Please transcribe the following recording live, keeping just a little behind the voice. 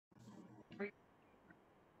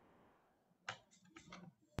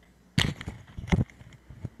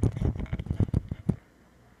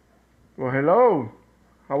Well, hello.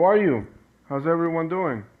 How are you? How's everyone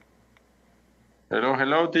doing? Hello,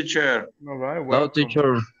 hello, teacher. All right, Hello, welcome.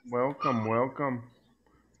 teacher. Welcome.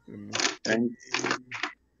 Let me And see.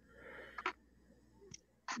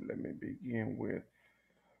 Let me begin with.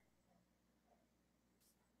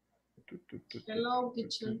 Hello,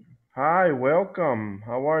 teacher. Hi, welcome.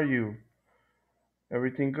 How are you?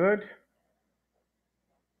 Everything good?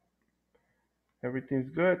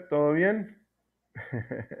 Everything's good? ¿Todo bien?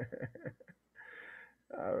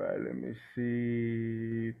 All right, let me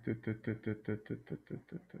see.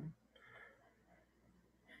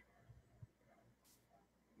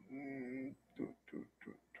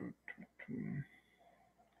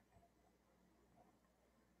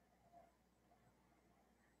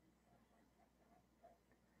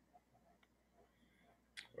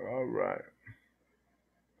 All right.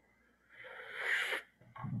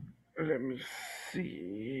 Let me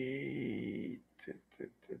see.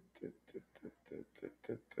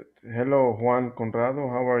 Hello, Juan Conrado.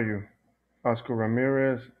 How are you? Oscar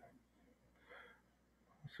Ramirez,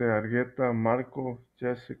 Jose Argueta, Marco,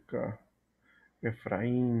 Jessica,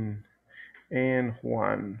 Efrain, and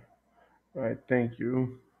Juan. All right, thank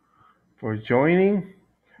you for joining.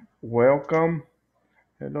 Welcome.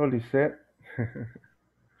 Hello, Lisette.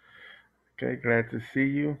 Okay, glad to see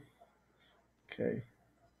you. Okay,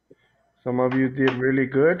 some of you did really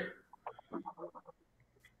good.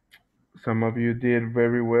 Some of you did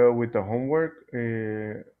very well with the homework.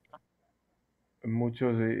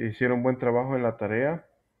 Muchos hicieron buen trabajo en la tarea,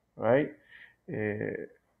 right? Eh,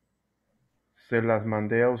 se las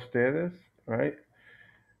mandé a ustedes, right?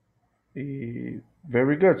 Y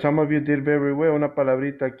very good. Some of you did very well. Una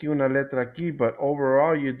palabrita aquí, una letra aquí, but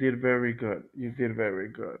overall you did very good. You did very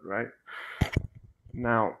good, right?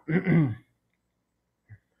 Now,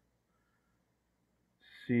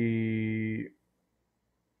 see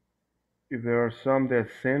if there are some that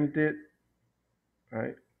sent it,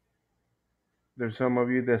 right? There's some of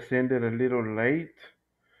you that sent it a little late.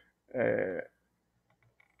 Uh,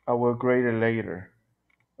 I will grade it later.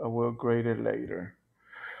 I will grade it later.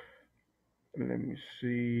 Let me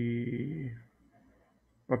see.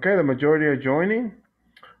 Okay, the majority are joining.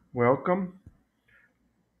 Welcome.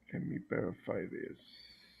 Let me verify this.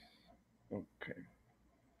 Okay.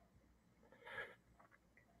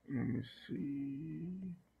 Let me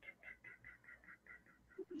see.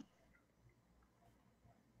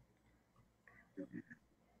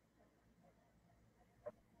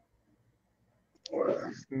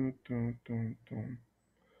 Dun, dun, dun, dun.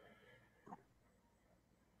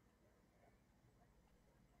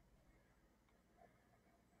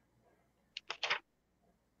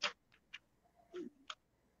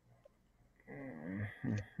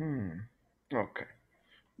 Mhm. Okay,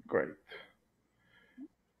 great.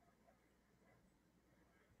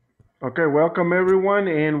 Okay, welcome everyone,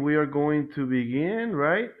 and we are going to begin,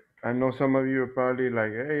 right? I know some of you are probably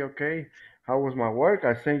like, hey, okay, how was my work?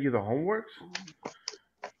 I sent you the homeworks,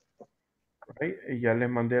 right? Y ya les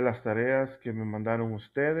mandé las tareas que me mandaron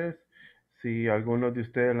ustedes. Si algunos de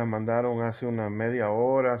ustedes las mandaron hace una media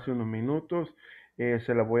hora, hace unos minutos,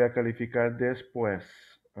 se las voy a calificar después,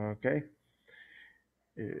 okay?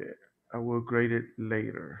 I will grade it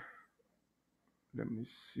later. Let me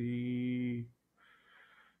see.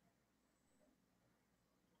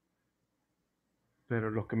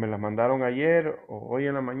 Pero los que me las mandaron ayer o hoy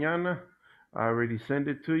en la mañana, I already sent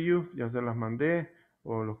it to you, ya se las mandé.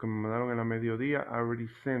 O los que me mandaron en la mediodía, I already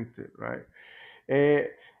sent it, right?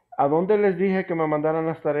 ¿A dónde les dije que me mandaran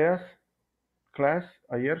las tareas, class,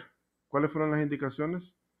 ayer? ¿Cuáles fueron las indicaciones?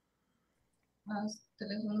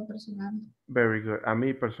 Teléfono personal. Very good. A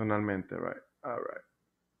mí personalmente, right? All right.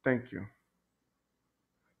 Thank you.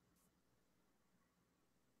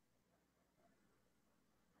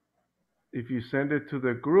 If you send it to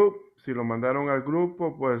the group, si lo mandaron al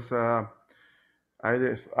grupo, pues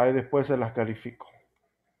ahí después se las califico.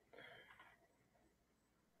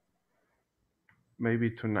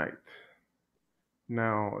 Maybe tonight.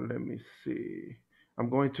 Now, let me see. I'm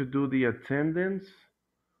going to do the attendance.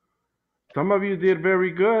 Some of you did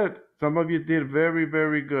very good. Some of you did very,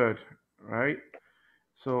 very good, right?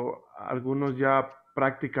 So, algunos ya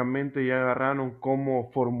prácticamente ya agarraron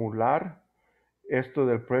cómo formular esto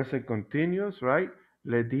del present continuous, right?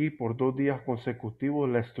 Le di por 2 días consecutivos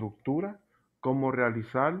la estructura, cómo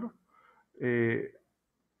realizarlo.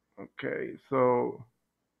 Okay, so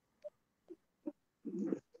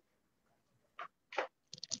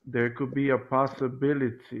there could be a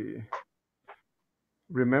possibility.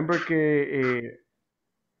 Remember que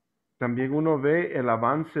también uno ve el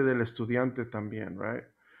avance del estudiante también, right?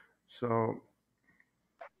 So,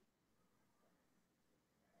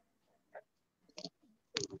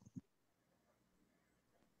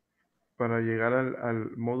 para llegar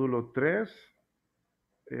al módulo 3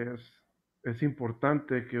 es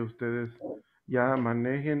importante que ustedes ya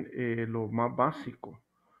manejen lo más básico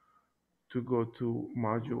to go to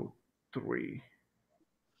module 3.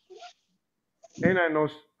 And I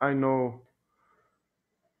know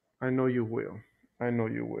you will. I know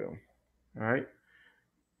you will. All right.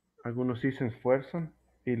 Algunos sí se esfuerzan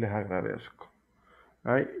y les agradezco.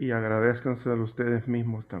 All right. Y agradezcanse a ustedes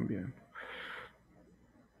mismos también.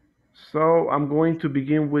 So I'm going to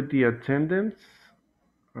begin with the attendance.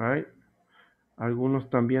 All right. Algunos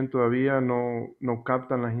también todavía no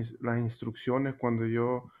captan las instrucciones cuando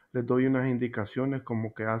yo les doy unas indicaciones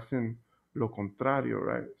como que hacen lo contrario,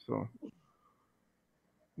 right? So,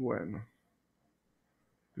 bueno.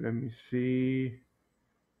 Let me see.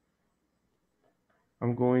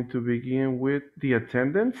 I'm going to begin with the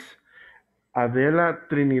attendance. Adela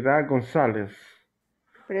Trinidad González.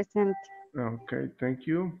 Present. Okay, thank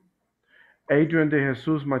you. Adrian de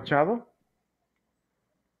Jesús Machado.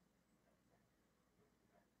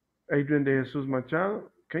 Adrian de Jesús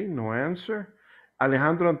Machado. Okay, no answer.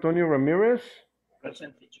 Alejandro Antonio Ramirez.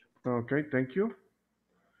 Present, teacher. Okay, thank you.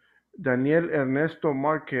 Daniel Ernesto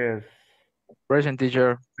Marquez. Present,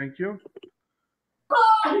 teacher. Thank you.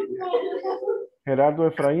 Gerardo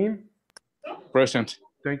Efraín. Present.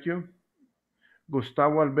 Thank you.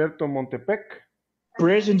 Gustavo Alberto Montepec.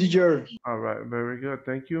 Present, teacher. All right, very good.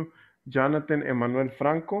 Thank you. Jonathan Emanuel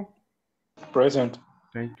Franco. Present.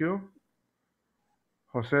 Thank you.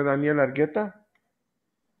 José Daniel Argueta.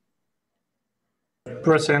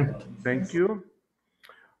 Present. Thank you.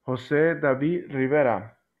 José David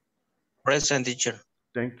Rivera. Present, teacher.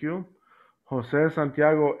 Thank you. José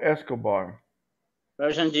Santiago Escobar.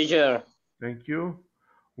 Present, teacher. Thank you.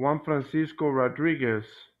 Juan Francisco Rodriguez.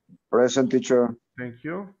 Present, teacher. Thank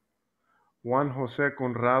you. Juan José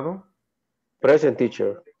Conrado. Present,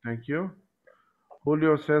 teacher. Thank you.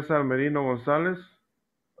 Julio César Merino González.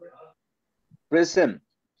 Present.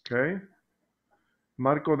 Okay.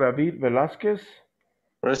 Marco David Velázquez.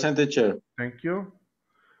 Present, teacher. Thank you.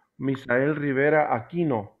 Misael Rivera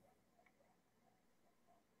Aquino.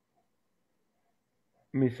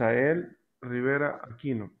 Misael Rivera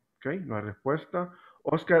Aquino. Ok, no hay respuesta.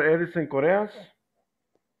 Oscar Edison Coreas.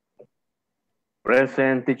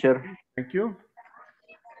 Present, teacher. Thank you.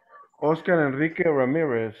 Oscar Enrique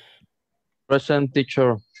Ramirez. Present,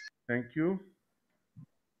 teacher. Thank you.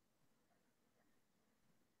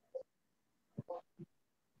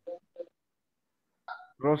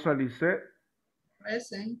 Rosa Lisset.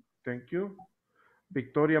 Present. Thank you.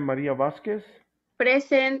 Victoria María Vázquez.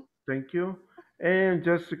 Present. Thank you. And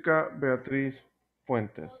Jessica Beatriz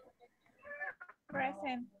Fuentes.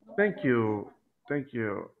 Present. Thank you. Thank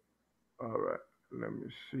you. All right. Let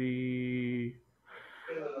me see.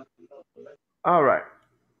 All right.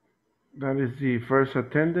 That is the first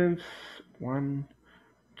attendance. 1,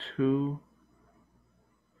 2,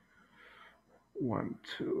 1,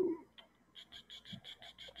 2.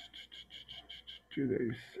 2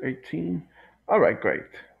 days, 18. All right, great.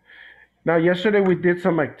 Now, yesterday we did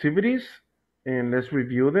some activities, and let's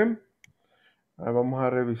review them. Vamos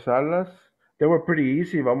a revisarlas. They were pretty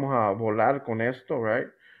easy. Vamos a volar con esto, right?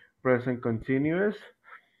 Present continuous.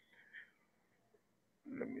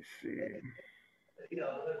 Let me see.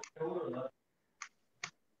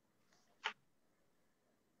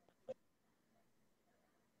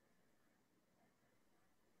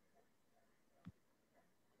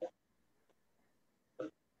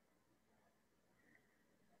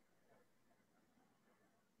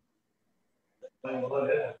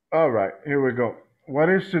 All right, here we go. What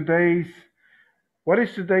is today's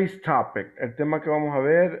topic? El tema que vamos a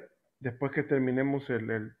ver después que terminemos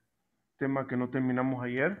el tema que no terminamos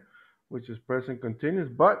ayer, which is present continuous.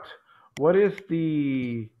 But what is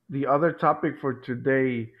the other topic for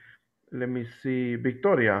today? Let me see,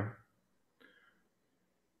 Victoria.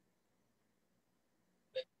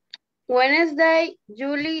 Wednesday,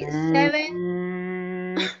 July 7.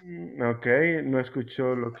 Okay, no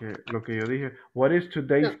escuchó lo que yo dije. What is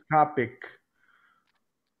today's topic?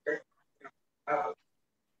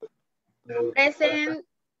 Present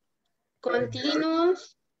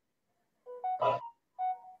continuous.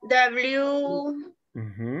 W.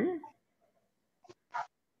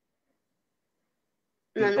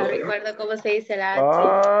 No recuerdo cómo se dice la H.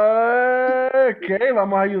 Okay,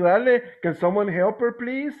 vamos a ayudarle. Can someone help her,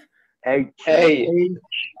 please? H.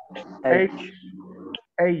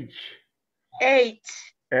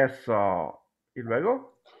 Eso. ¿Y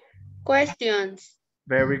luego? Questions.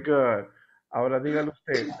 Very good. Ahora dígalo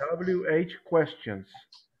usted. WH questions.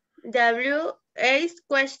 WH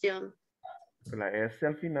question. La S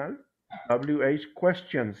al final. WH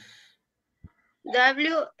questions.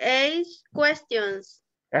 WH questions.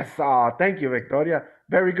 Eso, thank you, Victoria.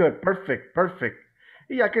 Very good, perfect, perfect.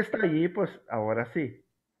 Y ya que está allí, pues ahora sí,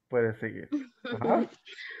 puede seguir. Ajá.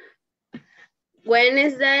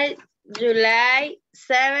 Wednesday, July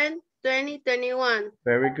 7, 2021.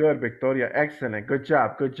 Very good, Victoria. Excellent. Good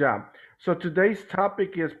job, good job. So today's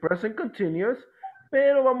topic is present continuous,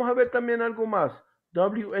 pero vamos a ver también algo más.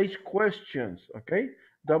 WH questions, ¿ok?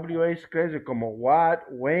 WH questions como what,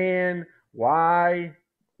 when, why,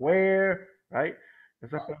 where, right?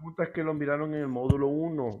 Esas preguntas que lo miraron en el módulo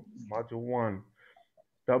 1, module 1.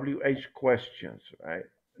 WH questions, right?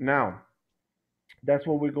 Now, that's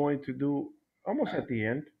what we're going to do almost at the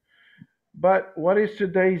end. But what is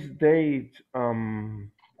today's date?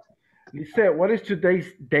 Lisette, what is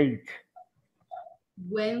today's date?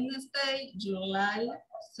 Wednesday, July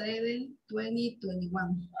 7,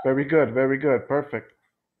 2021. Very good, perfect.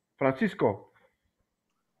 Francisco,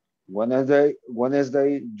 Wednesday,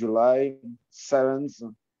 July 7th,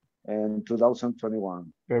 and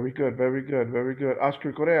 2021. very good, very good, very good.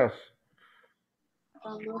 Oscar Correas,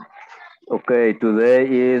 Okay, today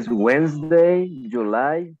is Wednesday,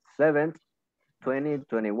 July 7th,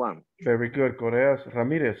 2021. very good, Correas.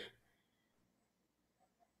 Ramirez,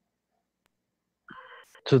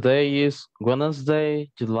 Today is Wednesday,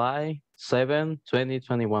 July 7,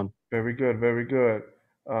 2021. very good, very good.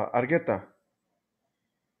 Argueta,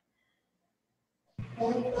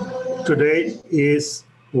 Today is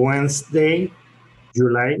Wednesday,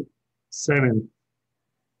 July 7th,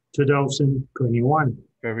 2021.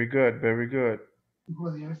 very good, very good.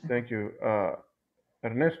 Thank you.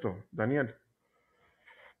 Ernesto, Daniel,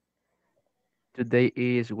 Today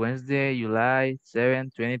is Wednesday, July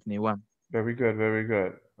 7, 2021. very good, very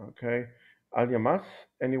good. Okay. ¿Alguien más?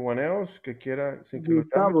 Anyone else que quiera? Sin que lo llame?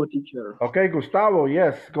 Gustavo, teacher. Okay, Gustavo,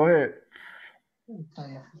 yes, go ahead.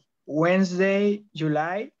 Wednesday,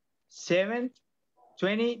 July 7th,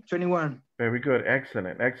 2021. Very good,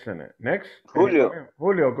 excellent, excellent. Next. Julio. Anyone else?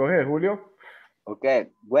 Julio, go ahead, Julio. Okay,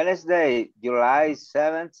 Wednesday, July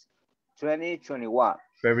 7th, 2021.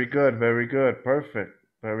 Very good, perfect.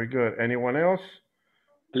 Very good. Anyone else?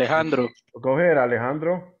 Alejandro. Go ahead,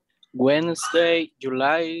 Alejandro. Wednesday,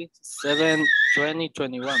 July 7,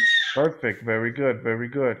 2021. Perfect, very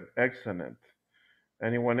good, excellent.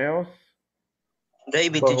 Anyone else?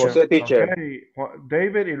 David, Juan teacher. José, teacher. Okay,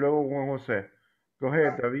 David y luego Juan José. Go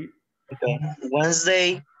ahead, David. Okay.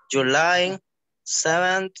 Wednesday, July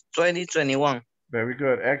 7th, 2021. Very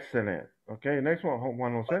good, excellent. Okay, next one,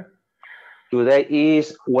 Juan José. Today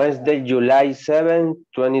is Wednesday, July 7th,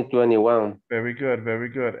 2021. Very good,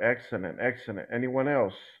 excellent, excellent. Anyone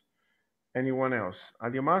else? Anyone else?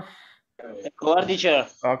 ¿Alguien más? Escobar, teacher.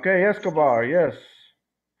 Okay, Escobar, yes.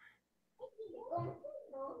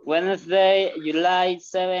 Wednesday, July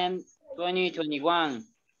 7, 2021.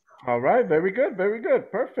 All right, very good,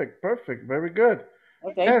 perfect, very good.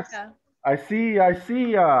 Okay. Yes, I see,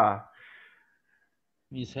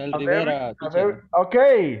 Misael a Rivera, very, teacher.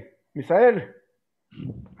 okay, Misael.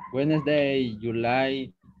 Wednesday,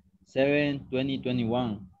 July 7,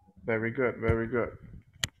 2021. Very good,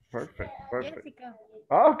 perfect.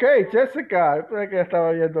 Okay, Jessica, yo pensé que ya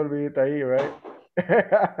estaba viendo el video ahí, right?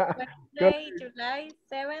 Wednesday, July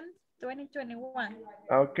 7, 2021.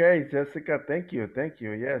 Okay, Jessica, thank you,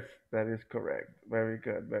 yes, that is correct. Very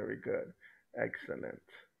good, excellent.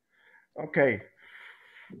 Okay.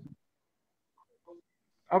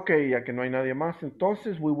 Okay, ya que no hay nadie más,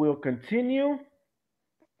 entonces we will continue.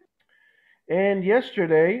 And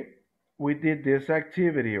yesterday we did this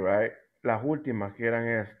activity, right? Las últimas que eran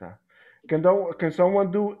estas. Can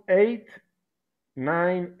someone do 8,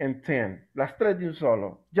 9, and 10? Las tres de un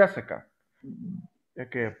solo. Jessica. Ya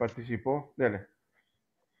que participó, dele.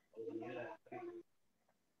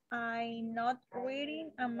 I'm not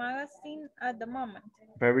reading a magazine at the moment.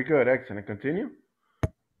 Very good, excellent. Continue.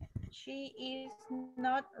 She is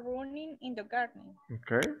not running in the garden.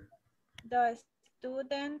 Okay. The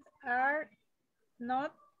students are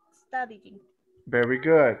not studying. Very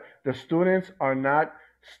good. The students are not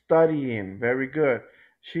studying. Very good.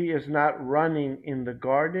 She is not running in the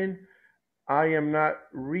garden. I am not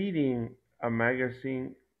reading a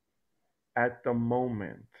magazine at the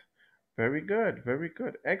moment. Very good.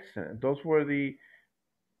 Excellent. Those were the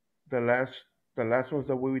last ones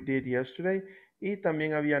that we did yesterday. Y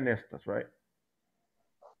también habían estas, right?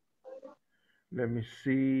 Let me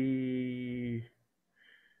see.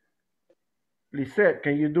 Lisette,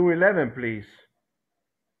 can you do 11, please?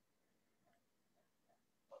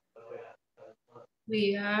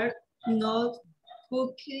 We are not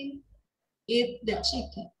cooking, eat the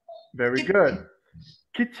chicken. Very good.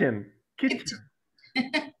 Kitchen.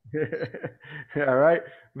 All right.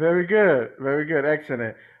 Very good. Very good.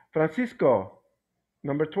 Excellent. Francisco,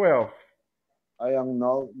 number 12. I am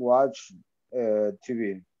not watch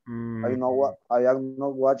TV. I am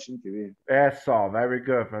not watching TV. Eso. Very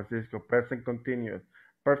good, Francisco. Present continuous.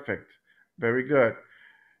 Perfect. Very good.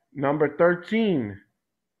 Number 13.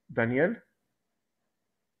 Daniel.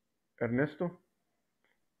 Ernesto.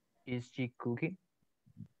 Is she cooking?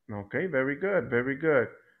 Okay, very good, very good.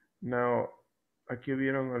 Now, aquí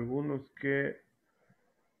vieron algunos que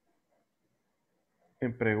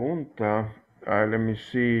en pregunta, let me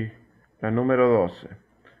see, la número 12.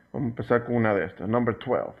 Vamos a empezar con una de estas, number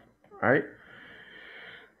 12. All right.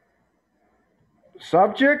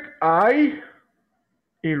 Subject, I.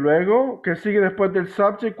 Y luego, ¿qué sigue después del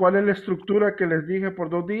subject? ¿Cuál es la estructura que les dije por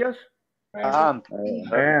 2 días? Am.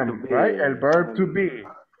 Right? El verb to be.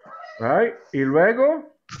 Right? Y luego,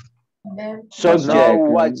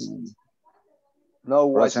 Subject.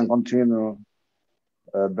 No present continuous.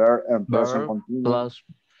 Verb and present continuous.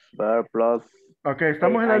 Verb plus. ok,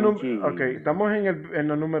 estamos en la ing. okay, estamos en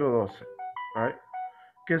la número 12. Right?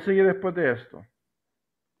 ¿Qué sigue después de esto?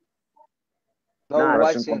 No Present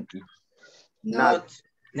watching. continuous. Not.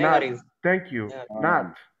 Not. Thank you.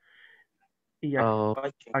 Not. Y Oh,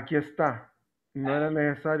 aquí está. No era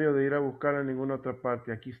necesario de ir a buscar en ninguna otra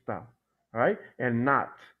parte. Aquí está. Right? El not.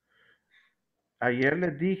 Ayer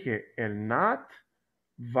les dije, el not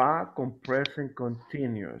va con present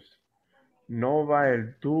continuous. No va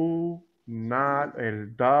el do, not,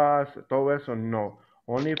 el does, todo eso no.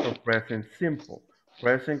 Only for present simple.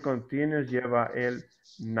 Present continuous lleva el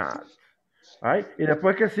not. Right? Y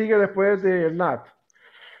después, ¿qué sigue después del not?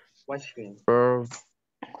 verb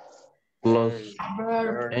plus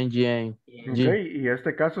ing. Okay, y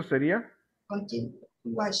este caso sería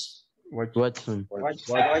Watson.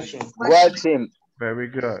 Watching. very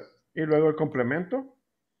good. Y luego el complemento.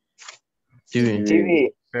 TV.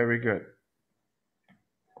 TV. Very good.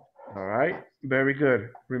 All right, very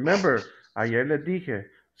good. Remember, ayer les dije,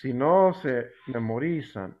 si no se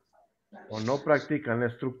memorizan o no practican la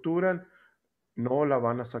estructura, no la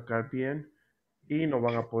van a sacar bien y no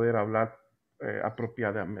van a poder hablar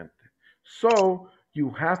apropiadamente. So,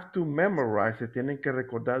 you have to memorize, se tienen que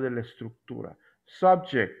recordar de la estructura.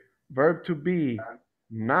 Subject, verb to be,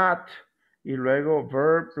 not, y luego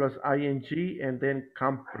verb plus ing, and then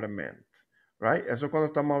complement. Right? Eso cuando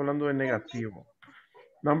estamos hablando de negativo.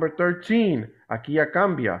 Number 13, aquí ya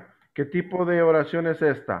cambia. ¿Qué tipo de oración es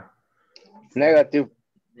esta? Negative.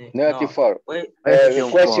 Negative form.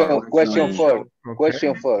 Question form. Okay.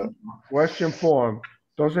 Question form. Question form.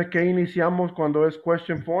 Entonces, ¿qué iniciamos cuando es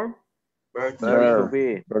question form? Verb to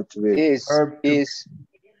be. Verb to be. Is. Verb to, Is.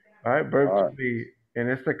 right, verb to Alright. be. En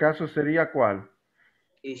este caso sería ¿cuál?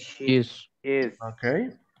 Is. Is. Okay.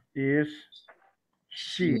 Is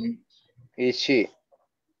she. Is she.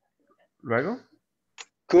 Luego.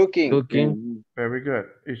 Cooking. Cooking. Very good.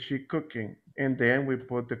 Is she cooking? And then we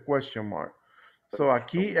put the question mark. So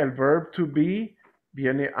aquí el verb to be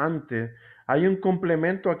viene antes. ¿Hay un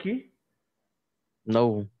complemento aquí?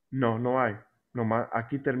 No. No, no hay. Nomás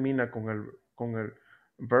aquí termina con el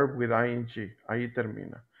verb with ing. Ahí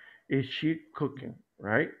termina. Is she cooking?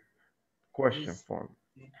 Right? Question form.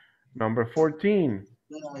 Number 14.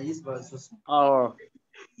 Or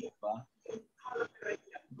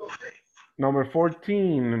Number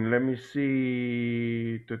 14. Let me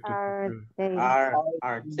see.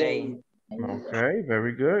 Are they? Okay,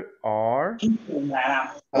 very good. Are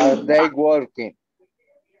they working?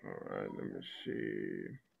 all right, let me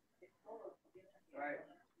see.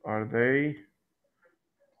 Are they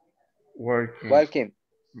working? Working.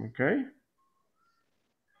 Okay.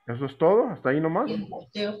 ¿Eso es todo? ¿Hasta ahí nomás?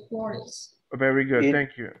 Very good.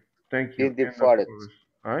 Thank you. Thank you. In the forest.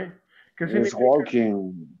 All right. ¿Qué Is significa?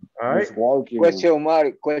 walking. All right. Is walking. Question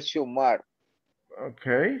mark. Question mark.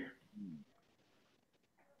 Okay.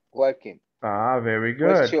 Working. Ah, very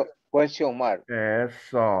good. Question mark.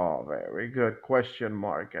 Eso, very good. Question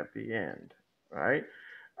mark at the end. Right?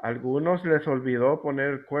 Algunos les olvidó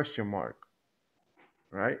poner question mark.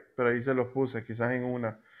 Right? Pero ahí se los puse. Quizás en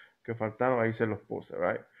una que faltaron, ahí se los puse.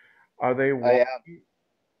 Right? Are they walking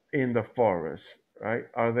in the forest? Right?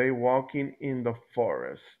 Are they walking in the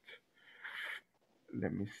forest?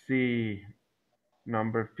 Let me see.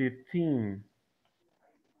 Number 15.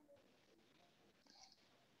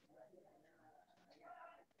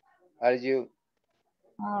 Are you?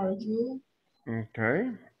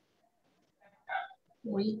 Okay.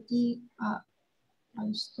 Reading a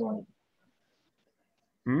story.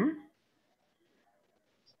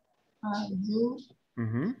 Are you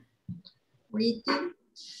reading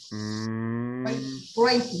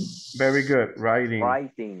Writing. Very good. Writing.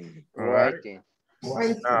 Writing. All right.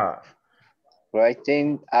 Writing. Ah,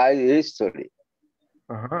 Writing a history.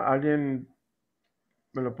 ajá. ¿Alguien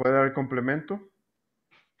me lo puede dar el complemento?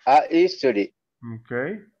 A history. Ok.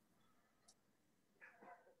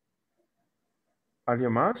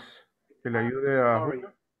 ¿Alguien más que le ayude a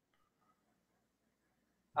Julio?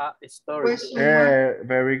 A story.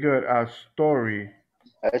 Very good. A story.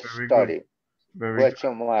 A Very story. good. Very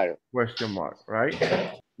Question mark. good. Question mark, right?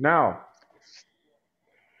 Now,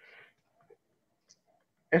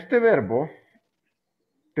 este verbo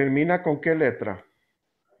termina con qué letra?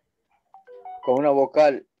 Con una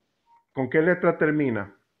vocal. ¿Con qué letra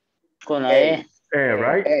termina? Con la E.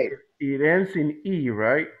 Right? A. It ends in E,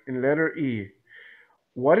 right? In letter E.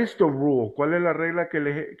 What is the rule? ¿Cuál es la regla que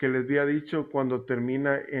les había dicho cuando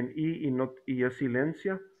termina en I y es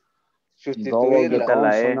silencia? Double the Sustituirla.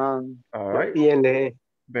 consonant. All right. INE.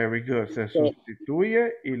 Very good. Se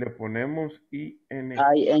sustituye y le ponemos IN.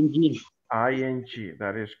 ING. ING.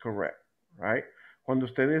 That is correct. Right? Cuando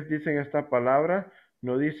ustedes dicen esta palabra,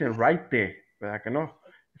 no dicen write, ¿verdad que no?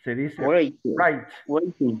 Se dice Writing. right,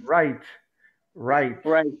 Waiting. right, right,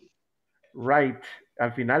 Right. right.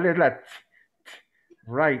 Al final es la t,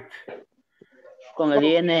 right. Con el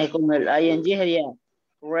IN, con el ING sería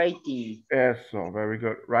writing. Eso, very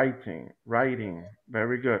good. Writing, writing.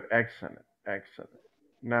 Very good. Excellent, excellent.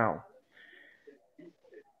 Now,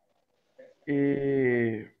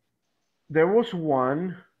 there was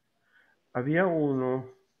one, había uno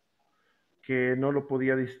que no lo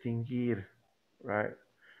podía distinguir, right?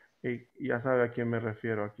 Y ya sabe a quién me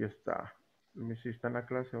refiero, aquí está. Si está en la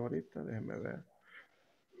clase ahorita, déjeme ver.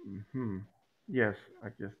 Yes,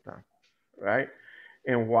 aquí está. Right?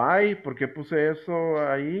 And why? ¿Por qué puse eso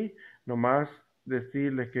ahí? Nomás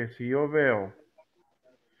decirle que si yo veo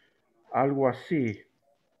algo así,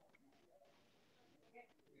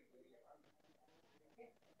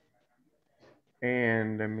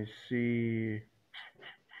 and let me see.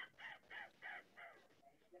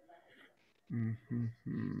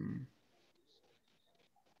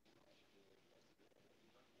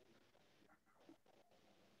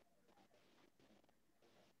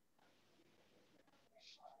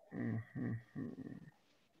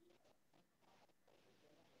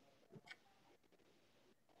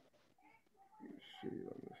 Sí,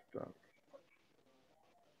 ¿dónde está?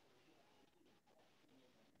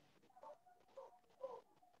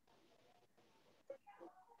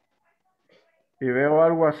 Y veo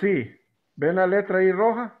algo así. ¿Ven la letra ahí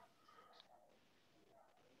roja?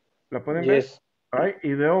 ¿La pueden ver? Yes. Right?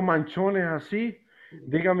 Y veo manchones así.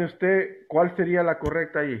 Dígame usted, ¿cuál sería la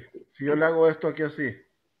correcta ahí? Si yo le hago esto aquí así.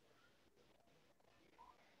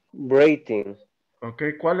 Writing. Ok,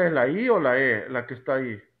 ¿cuál es la I o la E? La que está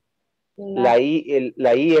ahí. La I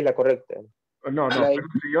es la correcta. No, pero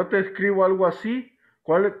si yo te escribo algo así,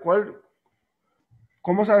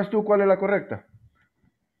 ¿cómo sabes tú cuál es la correcta?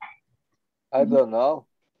 I don't know.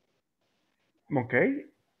 Ok,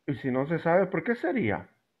 y si no se sabe, ¿por qué sería?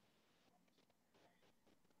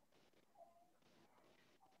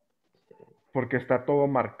 Porque está todo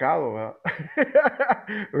marcado, ¿verdad?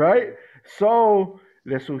 Right? So,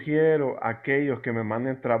 les sugiero a aquellos que me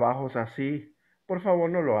manden trabajos así, por favor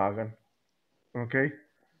no lo hagan. Ok,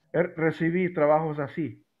 recibí trabajos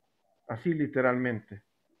así literalmente.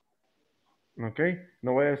 Ok,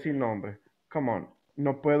 no voy a decir nombre. Come on,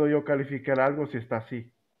 no puedo yo calificar algo si está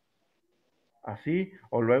así. Así,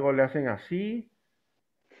 o luego le hacen así,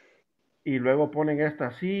 y luego ponen esta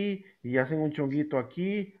así, y hacen un chonguito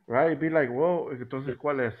aquí, right? Be like, wow, entonces,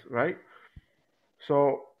 ¿cuál es, right?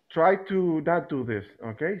 So, try to not do this,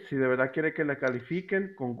 ok? Si de verdad quiere que le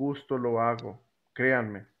califiquen, con gusto lo hago.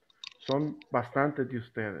 Créanme, son bastantes de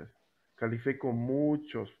ustedes. Califico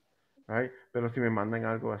muchos, right? Pero si me mandan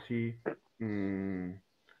algo así,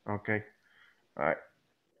 ok, alright.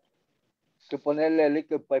 Que ponerle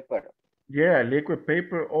liquid paper. Yeah, liquid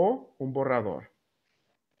paper o un borrador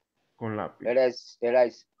con lápiz.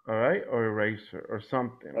 Erase. All right, or eraser or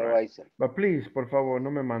something, right? Eraser. But please, por favor, no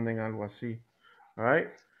me manden algo así. All right.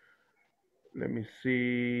 Let me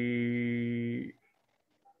see.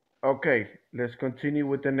 Okay, let's continue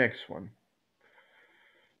with the next one.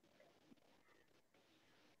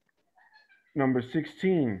 Number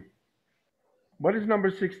 16. What is number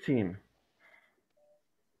 16?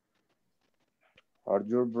 Are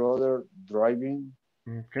your brother driving?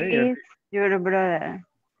 Okay. Is your brother.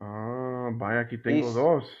 Ah, vaya, aquí tengo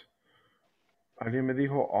dos. Alguien me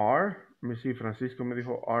dijo are. Let me see, Francisco me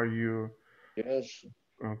dijo, are you? Yes.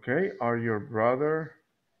 Okay, are your brother?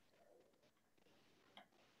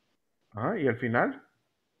 Ah, ¿y al final?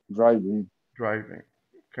 Driving. Driving.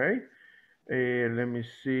 Okay. Let me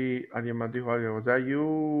see. Alguien más dijo algo. Was that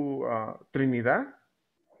you, Trinidad?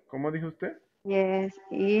 ¿Cómo dijo usted? Yes,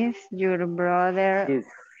 is your brother Is.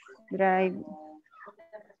 drive?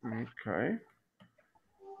 Okay.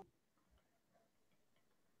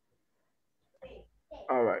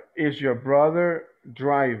 All right. Is your brother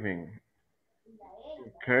driving?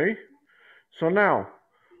 Okay. So now,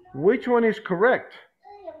 which one is correct?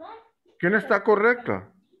 ¿Quién está correcta?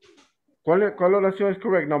 ¿Cuál oración es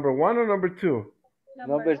correcta? Number one or number two?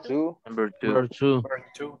 Number two. Number two. Number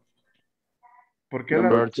two. ¿Por qué la,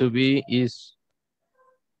 Number to be is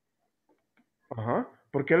ajá.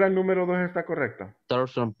 ¿Por qué la número dos está correcta?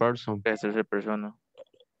 person. Tercera persona.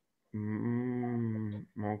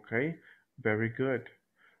 Ok. Very good.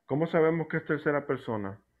 ¿Cómo sabemos que es tercera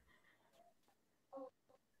persona?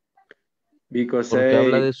 Porque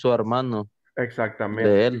habla de su hermano. Exactamente.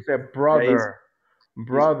 De él. Dice brother.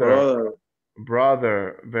 Brother.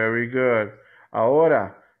 Brother. Very good.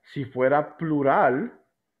 Ahora, si fuera plural,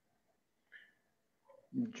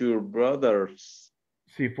 Your brothers.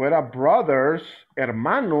 si fuera brothers,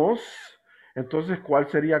 hermanos, entonces, ¿cuál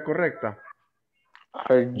sería correcta?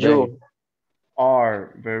 Are you?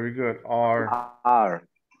 Are. Very good. Are.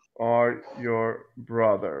 Are your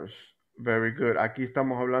brothers. Very good. Aquí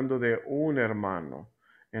estamos hablando de un hermano.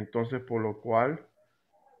 Entonces, por lo cual,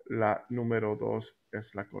 la número 2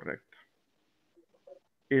 es la correcta.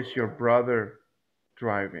 Is your brother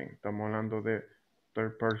driving? Estamos hablando de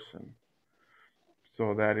third person.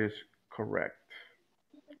 So that is correct.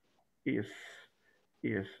 Is.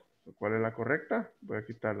 ¿Cuál es la correcta? Voy a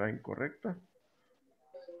quitar la incorrecta.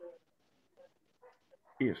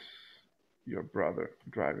 Is your brother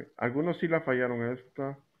driving? Algunos sí la fallaron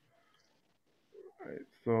esta. Right,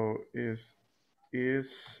 so is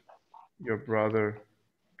your brother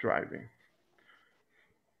driving?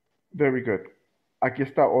 Very good. Aquí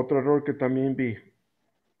está otro error que también vi.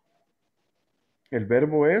 El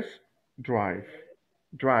verbo es drive.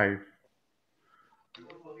 Drive.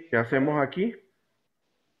 ¿Qué hacemos aquí?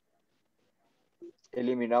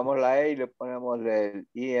 Eliminamos la E y le ponemos el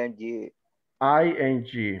ing.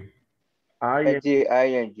 ING.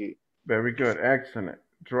 ing. Very good. Excellent.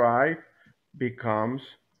 Drive becomes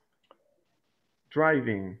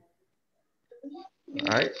driving. All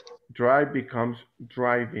right? Drive becomes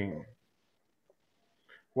driving.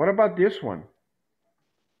 What about this one?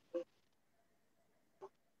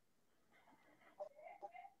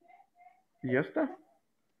 ¿Y esta?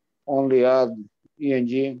 Only add ing.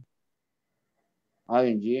 ing.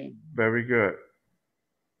 Very good.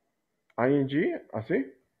 ING, ¿así?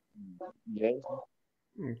 Yes.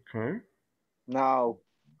 Okay. Now.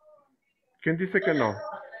 ¿Quién dice que no?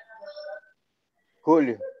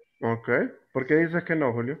 Julio. Okay. ¿Por qué dices que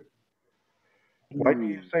no, Julio? Why do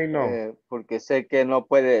you say no? Porque sé que no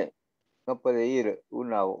puede ir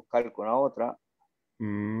una vocal con la otra.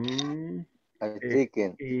 Así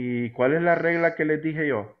que. ¿Y cuál es la regla que les dije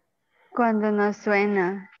yo? Cuando no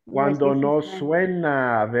suena. Cuando no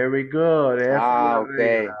suena. Very good. Esa es la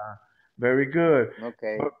regla. Very good.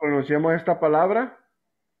 Okay. ¿Pronunciamos esta palabra?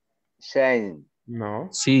 Shane. No.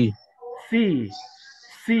 Sí. Sí.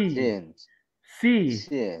 Sí. Sí.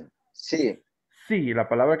 Sí. Sí. Sí. La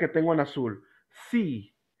palabra que tengo en azul.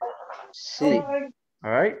 Sí. Sí.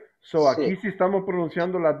 All right. So aquí sí estamos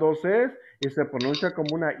pronunciando las dos E's y se pronuncia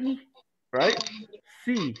como una I. Right?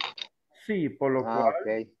 Sí. Sí. Por lo cual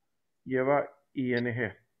lleva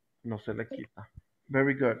ING. No se le quita.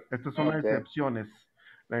 Very good. Estas son las excepciones.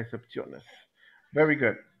 Las excepciones. Very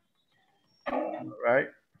good. All right.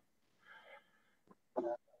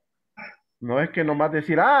 No es que nomás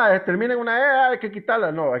decir, termina en una E, hay que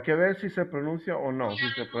quitarla. No, hay que ver si se pronuncia o no. Si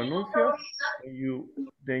se pronuncia,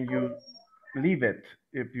 then you leave it.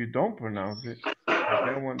 If you don't pronounce it,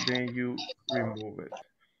 then you remove it.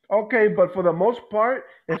 Okay, but for the most part,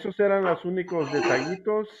 esos eran los únicos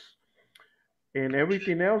detallitos. And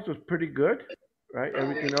everything else was pretty good, right?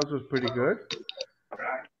 Everything else was pretty good.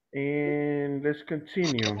 And let's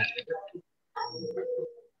continue.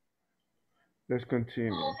 Let's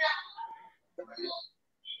continue.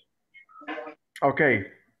 Okay.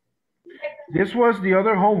 This was the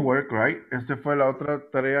other homework, right? Esta fue la otra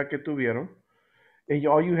tarea que tuvieron. And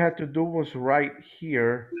all you had to do was write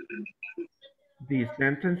here these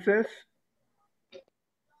sentences.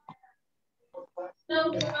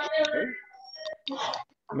 Okay.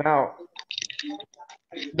 Now,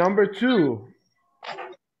 number two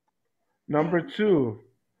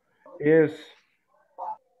is,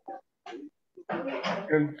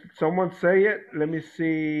 can someone say it? Let me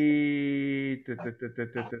see.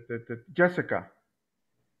 Jessica.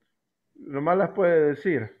 Nomás las puede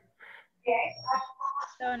decir.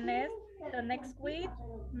 The next week,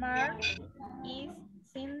 Mark is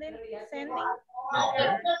sending the Okay.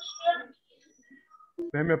 letter.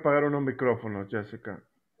 Déjeme apagar unos micrófonos, Jessica.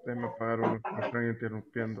 Déjeme apagar unos que están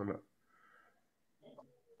interrumpiéndola.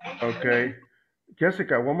 Okay.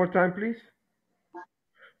 Jessica, one more time, please.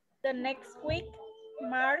 The next week,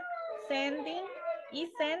 Mark is sending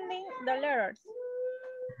the letters.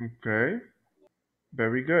 Okay.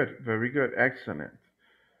 Very good. Very good. Excellent.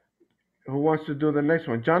 Who wants to do the next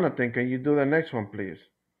one? Jonathan, can you do the next one, please?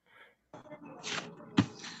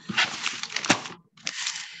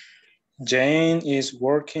 Jane is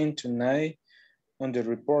working tonight on the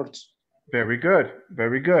reports. Very good.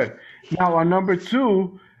 Very good. Now, on number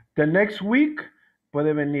 2, the next week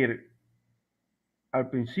puede venir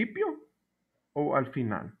al principio o al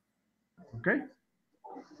final. Okay.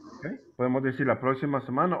 Okay. Podemos decir la próxima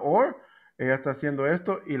semana o ella está haciendo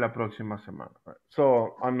esto y la próxima semana.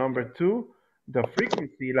 So, on number 2, the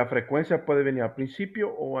frequency, la frecuencia puede venir al principio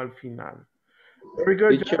o al final. Very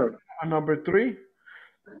good. Teacher, On number 3.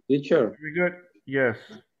 teacher, Very good. Yes.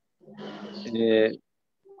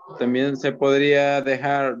 también se podría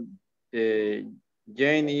dejar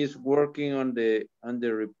Jane is working on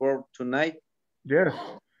the report tonight. Yes.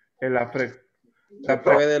 Se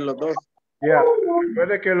puede los dos. Yeah.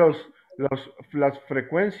 Recuerde que las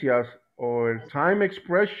frecuencias o el time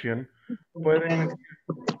expression pueden,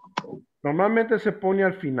 normalmente se pone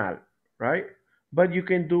al final, right? But you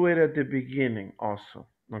can do it at the beginning also.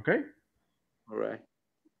 Okay? All right.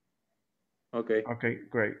 Okay. Okay,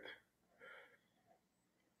 great.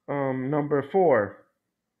 Number 4.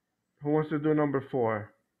 Who wants to do number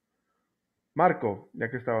 4? Marco, ya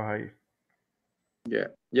que estabas ahí.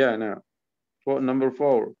 Yeah, now. Number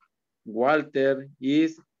 4. Walter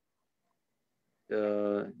is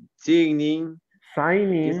signing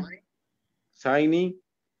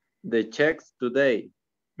the checks today.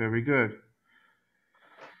 Very good.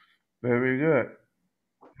 Very good.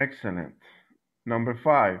 Excellent. Number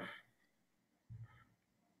 5.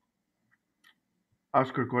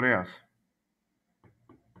 Oscar Coreas.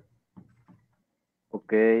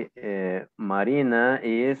 Okay, Marina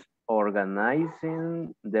is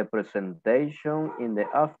organizing the presentation in the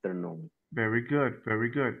afternoon. Very good, very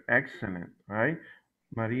good. Excellent, right?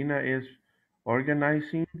 Marina is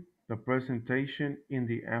organizing the presentation in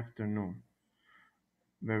the afternoon.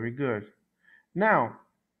 Very good. Now,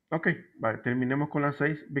 okay, vale, terminemos con las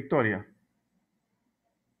 6. Victoria.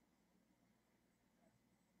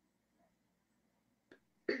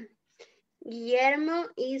 Guillermo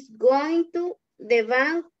is going to the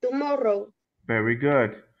bank tomorrow. Very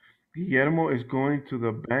good. Guillermo is going to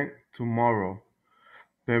the bank tomorrow.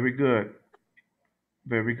 Very good.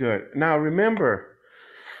 Very good. Now remember,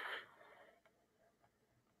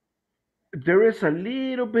 there is a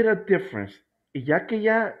little bit of difference. Y ya que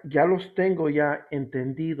ya los tengo ya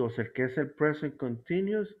entendidos, el que es el present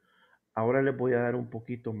continuous, ahora les voy a dar un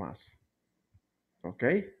poquito más. ¿Ok?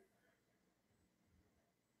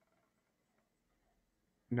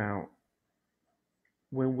 Now,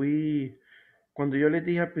 cuando yo les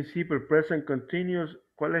dije al principio el present continuous,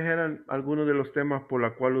 ¿cuáles eran algunos de los temas por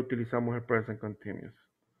los cuales utilizamos el present continuous?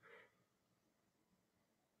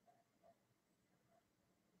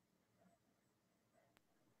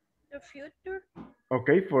 The future.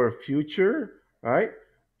 Okay, for future, right?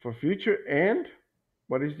 For future, and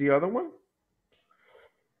what is the other one?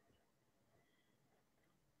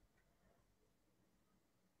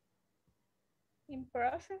 In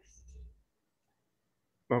process.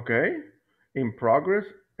 Okay, in progress,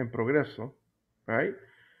 en progreso, right?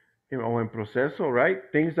 O en proceso,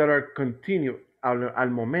 right? Things that are continue, al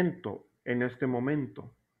momento, en este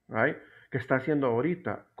momento, right? Que está haciendo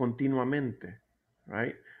ahorita, continuamente,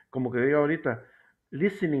 right? Como que digo ahorita,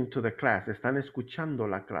 listening to the class, están escuchando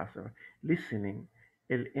la clase, right? Listening,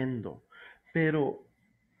 el endo. Pero,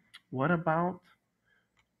 what about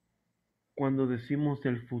cuando decimos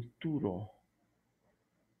el futuro?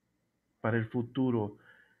 Para el futuro,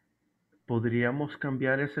 ¿podríamos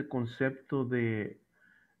cambiar ese concepto de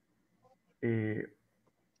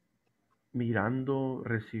mirando,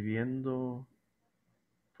 recibiendo?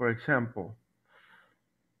 For example,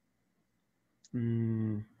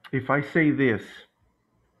 if I say this,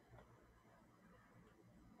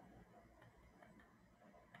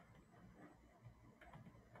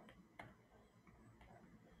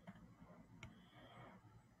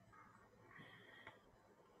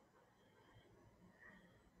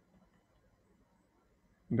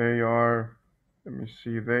 they are, let me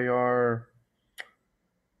see, they are,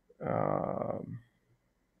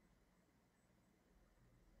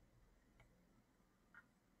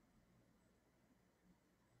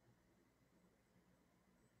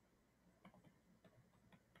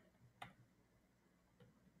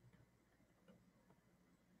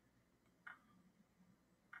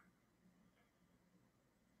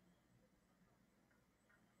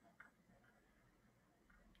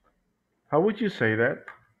 How would you say that?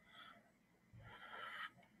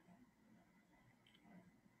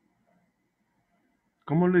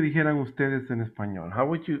 ¿Cómo le dijeran ustedes en español? How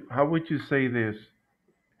would you say this?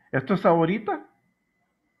 ¿Esto es ahorita?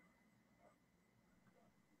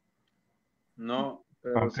 No,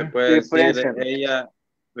 pero se Okay. puede decir present.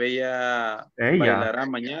 ella bailará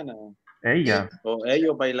mañana. Ella. O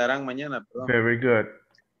ellos bailarán mañana, perdón. Very good.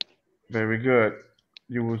 Very good.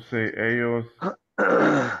 You will say ellos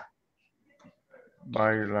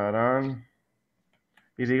bailarán.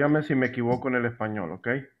 Y dígame si me equivoco en el español, ¿ok?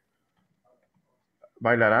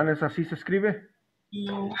 ¿Bailarán es así se escribe?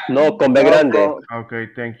 No, con B grande. Okay,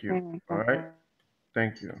 thank you. All right.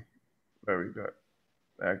 Thank you. Very good.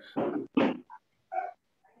 Excellent.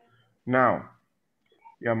 Now,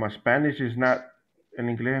 yeah, my Spanish is not, en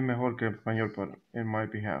inglés es mejor que el español, but in my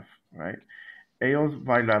behalf, right? Ellos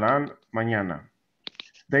bailarán mañana.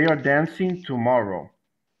 They are dancing tomorrow.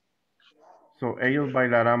 So, ellos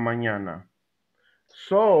bailarán mañana.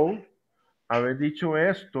 So, haber dicho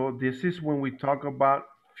esto, this is when we talk about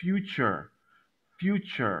future.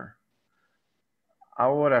 Future.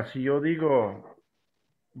 Ahora, si yo digo,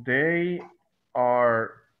 they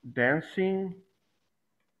are dancing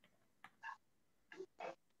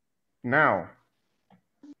now.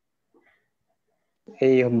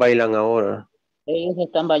 Ellos bailan ahora. Ellos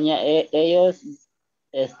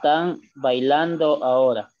están bailando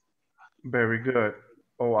ahora. Very good.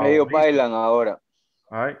 Oh, Ellos ahorita. bailan ahora.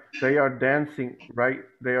 All right. They are dancing, right?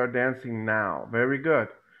 They are dancing now. Very good.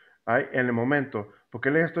 All right. En el momento. ¿Por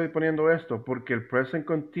qué les estoy poniendo esto? Porque el present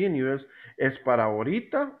continuous es para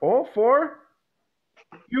ahorita o for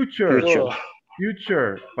future. Future.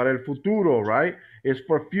 Future. Para el futuro, right? It's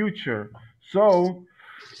for future. So,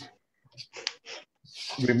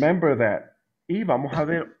 remember that. Y vamos a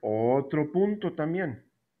ver otro punto también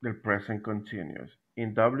del present continuous.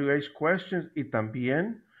 In WH questions y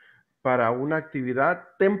también para una actividad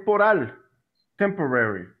temporal.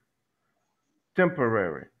 Temporary.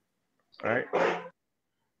 Temporary. Right?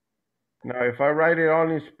 Now, if I write it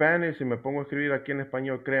all in Spanish y me pongo a escribir aquí en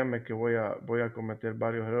español, créanme que voy a cometer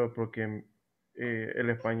varios errores porque el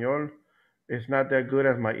español is not that good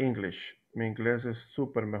as my English. Mi inglés es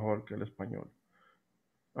súper mejor que el español.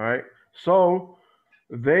 All right. So,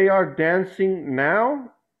 they are dancing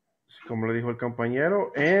now, como le dijo el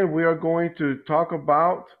compañero, and we are going to talk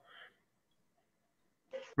about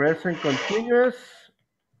present continuous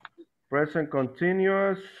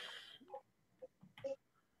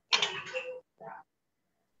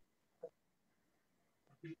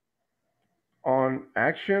on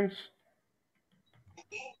actions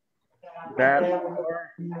that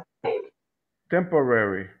are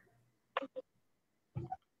temporary.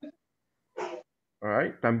 All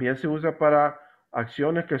right. También se usa para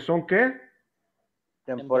acciones que son ¿qué?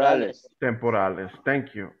 Temporales. Temporales.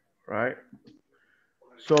 Thank you. Right.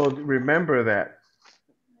 So remember that.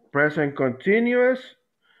 Present continuous.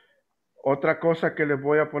 Otra cosa que les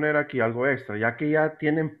voy a poner aquí, algo extra, ya que ya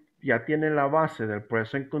tienen la base del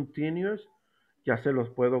present continuous, ya se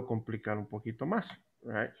los puedo complicar un poquito más.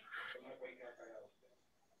 Right?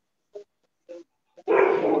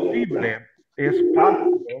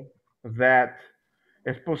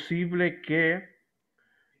 Es posible que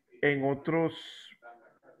en otros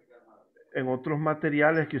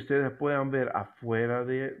materiales que ustedes puedan ver afuera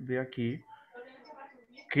de aquí,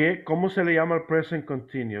 ¿cómo se le llama el present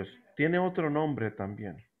continuous? Tiene otro nombre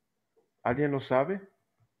también. ¿Alguien lo sabe?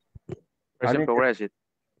 Present progressive.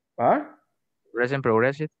 ¿Ah? Present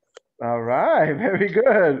progressive. All right, very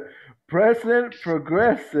good. Present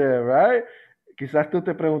progressive, right? Quizás tú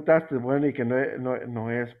te preguntaste, bueno, y que no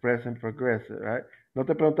es present progressive, right? ¿No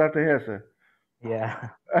te preguntaste eso?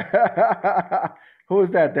 Yeah. Who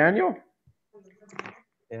is that, Daniel?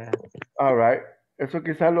 Yeah. All right. Eso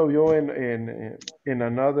quizás lo vio in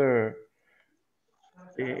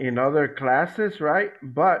other classes, right?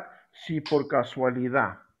 But si por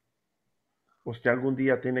casualidad usted algún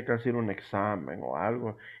día tiene que hacer un examen o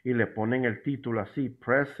algo y le ponen el título así,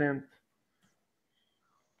 present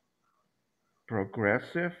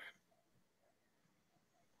progressive.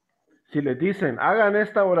 Si le dicen, hagan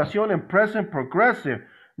esta oración en present progressive,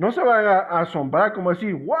 no se van a asombrar como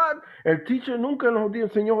decir, what? El teacher nunca nos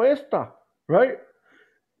enseñó esta, right?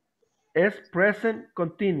 Es present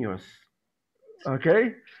continuous.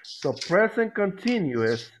 Okay? So present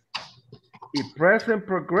continuous y present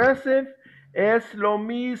progressive es lo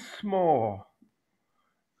mismo.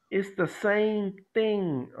 It's the same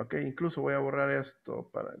thing. Ok, incluso voy a borrar esto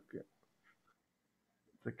para que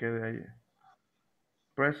se quede ahí.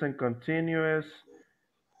 Present continuous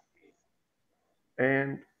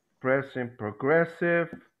and present progressive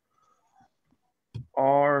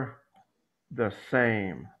the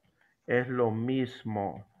same. Es lo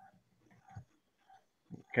mismo.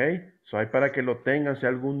 Ok. So hay para que lo tengan si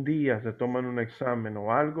algún día se toman un examen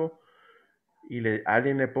o algo y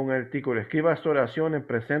alguien le ponga el artículo, escriba esta oración en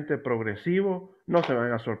presente progresivo, no se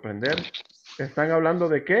van a sorprender. ¿Están hablando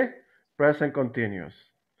de qué? Present continuous.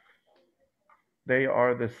 They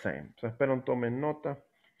are the same. So espero tomen nota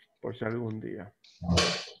por si algún día.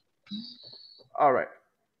 All right.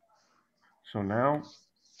 So now,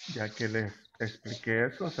 ya que les expliqué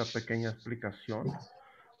eso, esa pequeña explicación,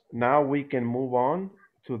 now we can move on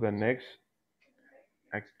to the next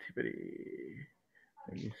activity.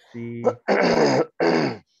 Let me see.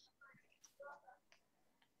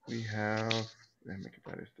 We have, déjame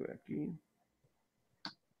quitar esto de aquí.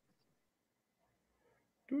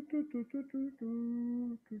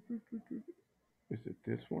 Is it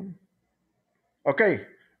this one? Okay,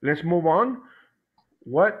 let's move on.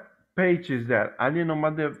 What page is that? ¿Alguien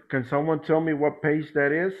nomás can someone tell me what page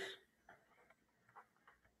that is?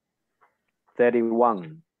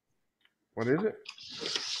 31. What is it?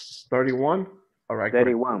 31? All right.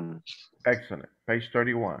 31. Great. Excellent. Page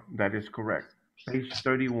 31. That is correct. Page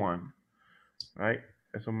 31. Right?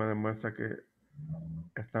 Eso me demuestra que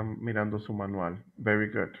están mirando su manual. Very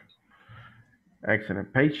good.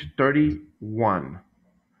 Excellent. Page 31.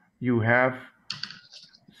 You have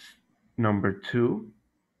number 2.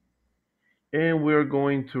 And we're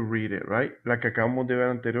going to read it, right? La que acabamos de ver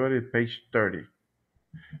anterior is page 30.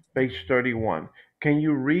 Page 31. Can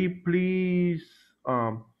you read, please?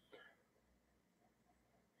 Juan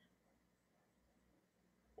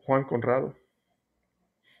Conrado.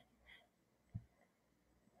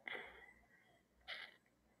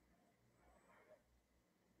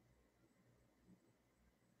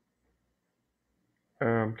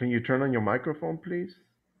 Can you turn on your microphone, please?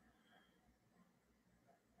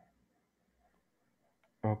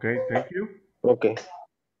 Okay, thank you. Okay.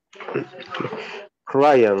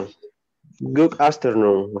 Ryan, good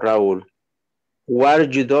afternoon, Raúl. What are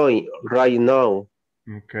you doing right now?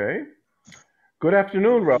 Okay. Good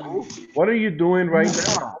afternoon, Raúl. What are you doing right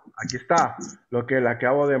now? Aquí está lo que le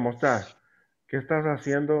acabo de mostrar. ¿Qué estás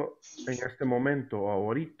haciendo en este momento o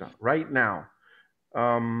ahorita? Right now.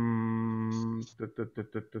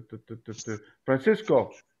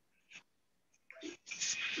 Francisco.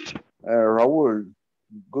 Raúl,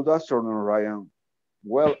 good afternoon, Ryan.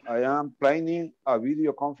 Well, I am planning a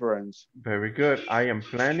video conference. Very good. I am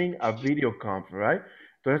planning a video conference, right?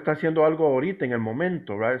 Entonces está haciendo algo ahorita en el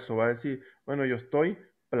momento, right? So va a decir, bueno, yo estoy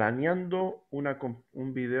planeando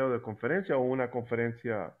un video de conferencia o una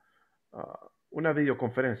conferencia, una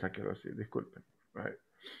videoconferencia, quiero decir, disculpen, right?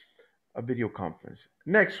 A video conference.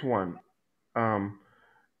 Next one,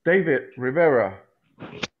 David Rivera.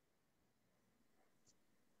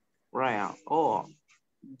 Ryan,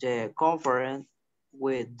 the conference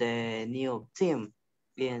with the new team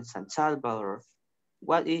in San Salvador.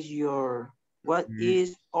 What is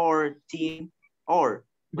our team?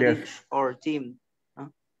 What is our team? Huh?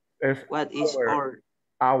 What is our,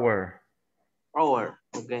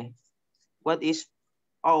 okay. What is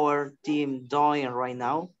our team doing right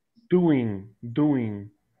now? Doing.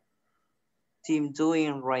 Team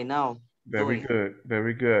doing right now. Very good,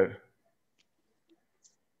 very good.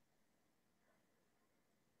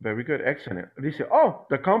 Very good, excellent. Dice,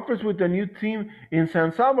 the conference with the new team in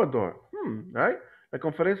San Salvador. Right? La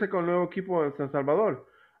conferencia con el nuevo equipo en San Salvador.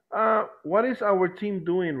 What is our team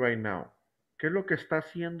doing right now? ¿Qué es lo que está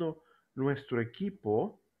haciendo nuestro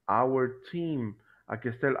equipo? Our team. Aquí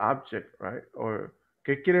está el object, right?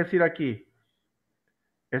 ¿Qué quiere decir aquí?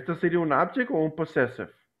 ¿Esto sería un object o un possessive?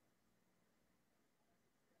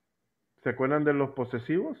 ¿Se acuerdan de los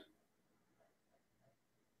posesivos?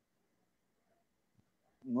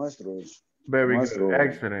 Nuestros. Very good.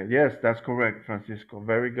 Excellent. Yes, that's correct, Francisco.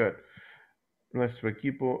 Very good. Nuestro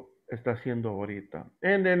equipo está haciendo ahorita.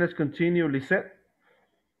 And then let's continue, Lisette.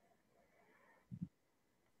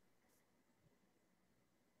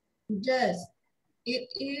 Yes, it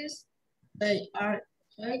is. They are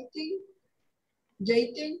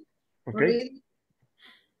dating, okay.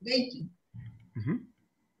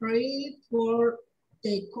 Ready for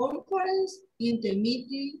the conference in the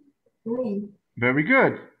meeting room. Very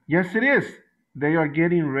good. Yes, it is. They are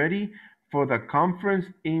getting ready for the conference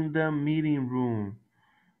in the meeting room.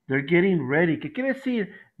 They're getting ready. ¿Qué quiere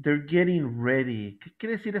decir? They're getting ready. ¿Qué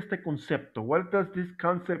quiere decir este concepto? What does this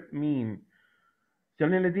concept mean? Si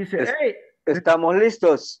alguien les dice, hey, estamos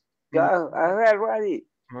listos. Ready.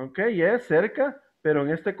 Ok, yes, cerca, pero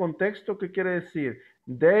en este contexto, ¿qué quiere decir?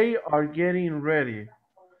 They are getting ready.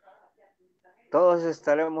 Todos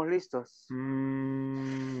estaremos listos.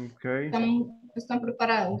 Okay. Están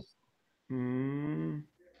preparados.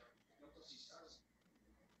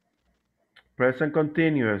 Present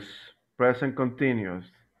continuous. Present continuous.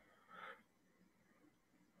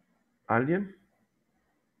 ¿Alguien?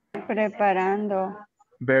 Preparando.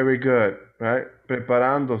 Very good, right?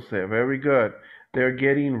 Preparándose, very good. They're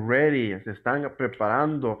getting ready, se están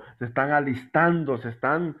preparando, se están alistando, se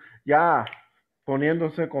están ya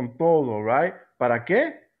poniéndose con todo, right? ¿Para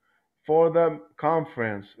qué? For the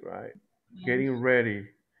conference, right? Getting ready,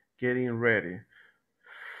 getting ready.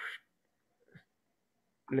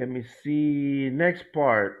 Let me see, next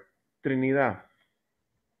part, Trinidad.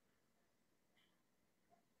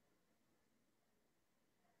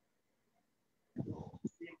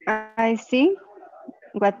 I see.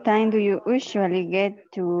 What time do you usually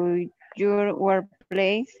get to your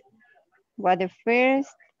workplace? What the first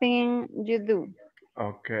thing you do?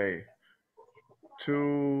 Okay.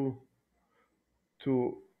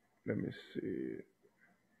 Let me see.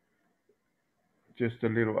 Just a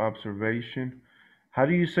little observation. How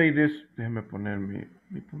do you say this? Déjeme poner mi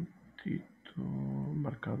puntito,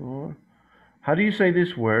 marcador. How do you say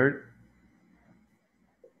this word?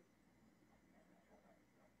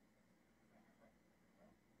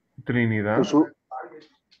 Trinidad.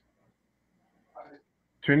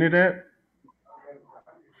 Trinidad?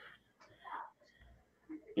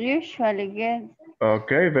 Usually get.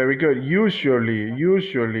 Okay, very good.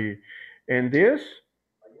 Usually. And this?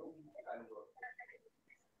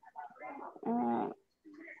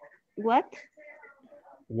 What?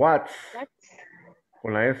 What's.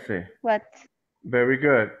 Con la S. What? Very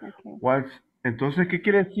good. Okay. What's. Entonces, ¿qué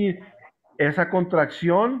quiere decir? Esa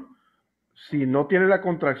contracción, si no tiene la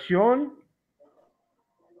contracción,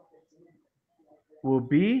 will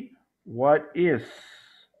be what is.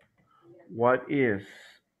 What is.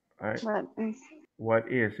 Right? What is. What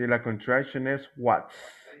is. Y la contraction es what's.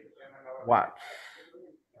 What's.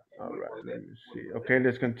 All right, let me see. Okay,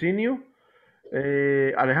 let's continue.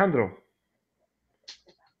 Alejandro.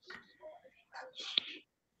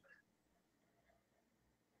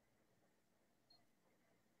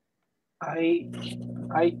 I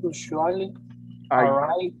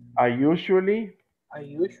usually I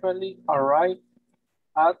usually arrive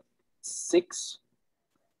at 6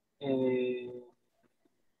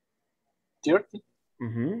 30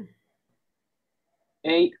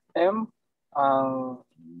 a.m.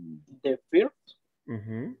 The first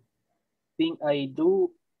thing I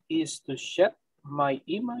do is to check my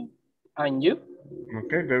email. And you?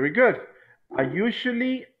 Okay, very good. I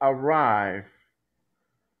usually arrive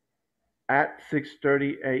at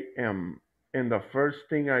 6:30 a.m. And the first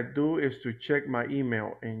thing I do is to check my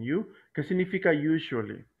email. And you? ¿Qué significa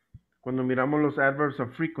usually? Cuando miramos los adverbs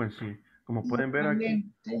of frequency, como pueden ver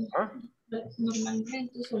aquí. ¿Ah? Normalmente,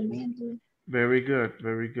 usualmente. Very good,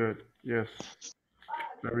 very good. Yes,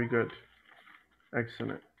 very good.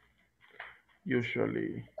 Excellent.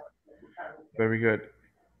 Usually. Very good.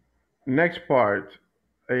 Next part.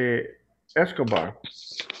 Escobar.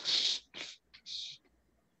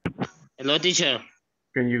 Hello, teacher.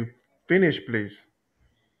 Can you finish, please?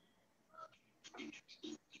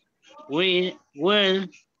 We will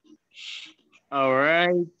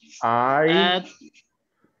arrive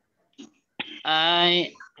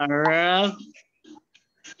I arrive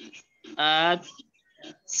at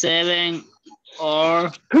 7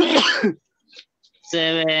 or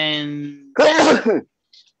 7.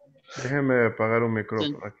 Déjeme apagar un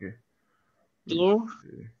micrófono aquí.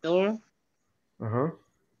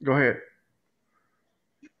 Go ahead.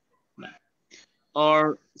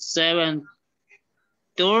 Or 7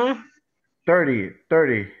 tour. 30.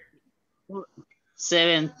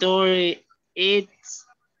 7:30. It's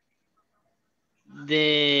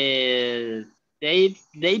the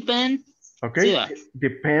depends. Okay. Yeah.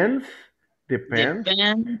 Depends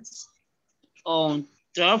on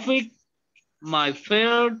traffic. My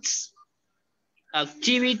first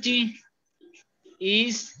activity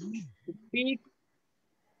is to pick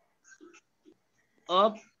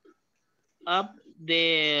up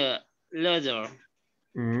the letter.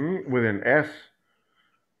 With an S.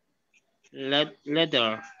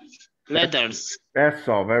 Letters.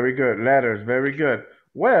 Eso, very good. Letters, very good.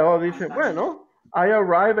 Well, dice, bueno, I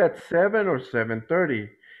arrive at 7 or 7:30.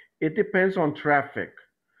 It depends on traffic.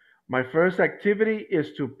 My first activity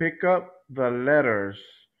is to pick up the letters.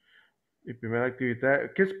 Mi primera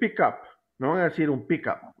actividad, ¿qué es pick up? No van a decir un pick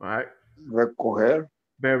up, right? Recoger.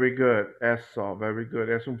 Very good. Eso, very good.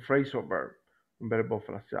 Es un phrasal verb, un verbo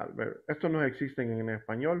fraseal. Estos no existen en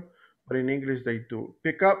español, but in English they do.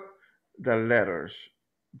 Pick up the letters.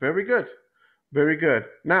 Very good. Very good.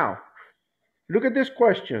 Now, look at these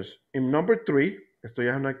questions. In number 3, esto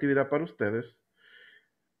ya es una actividad para ustedes.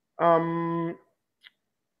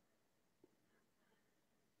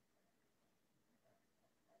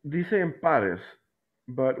 Dice en pares,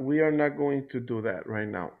 but we are not going to do that right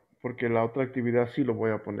now, porque la otra actividad sí lo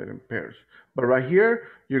voy a poner en pairs. But right here,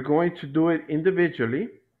 you're going to do it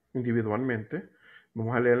individualmente.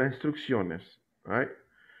 Vamos a leer las instrucciones, right?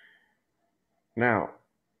 Now,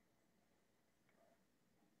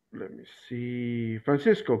 let me see.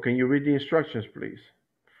 Francisco, can you read the instructions, please?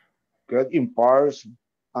 Get in pairs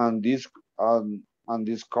and discuss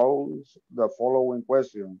the following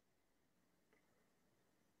question.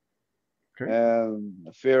 Okay. And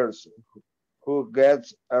first, who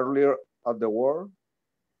gets earlier at the word?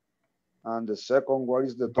 And the second, what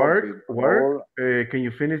is the topic? Work. Can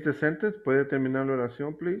you finish the sentence? ¿Puede terminar la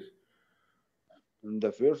oración, please?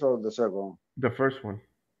 The first or the second? The first one.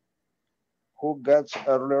 Who gets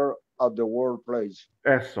earlier at the workplace?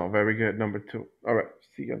 Eso, very good. Number 2. All right,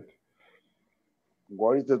 siguiente.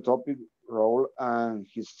 What is the topic, role, and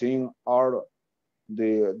his team are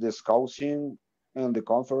the discussing in the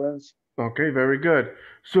conference? Okay, very good.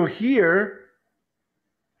 So here,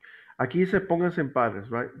 aquí se pónganse en pares,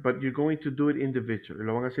 right? But you're going to do it individually.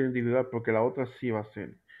 Lo van a hacer individual porque la otra sí va a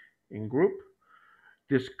ser in group.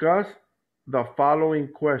 Discuss the following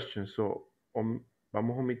questions. So,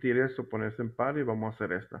 vamos a omitir esto, ponerse en par y vamos a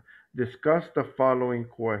hacer esta. Discuss the following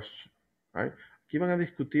question. Right? Aquí van a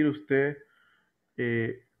discutir usted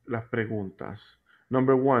las preguntas.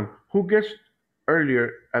 Number 1, who gets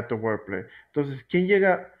earlier at the workplace? Entonces, ¿quién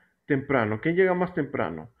llega temprano? ¿Quién llega más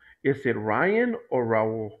temprano? ¿Es it Ryan o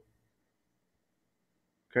Raúl?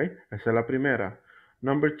 Okay, esa es la primera.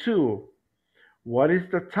 Number 2, what is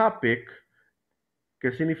the topic?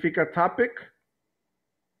 ¿Qué significa topic?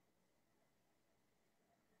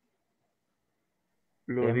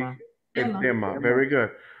 Tema. El tema. Very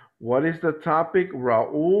good. What is the topic?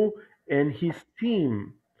 Raúl and his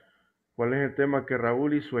team. ¿Cuál es el tema que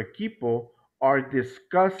Raúl y su equipo are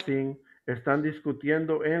discussing? Están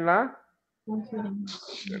discutiendo en la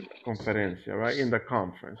conferencia, right? In the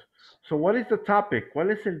conference. So what is the topic?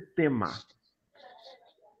 ¿Cuál es el tema?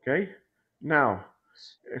 Okay. Now,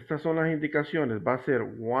 estas son las indicaciones. Va a ser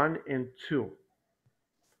 1 and 2.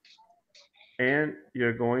 And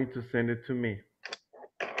you're going to send it to me.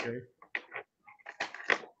 Okay.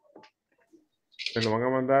 ¿Me lo van a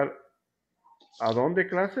mandar a dónde,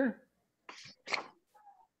 clase?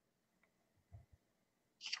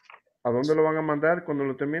 ¿A dónde lo van a mandar cuando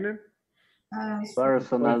lo terminen?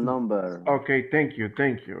 Personal number. Okay, thank you,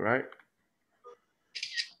 right?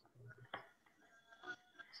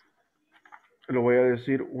 Lo voy a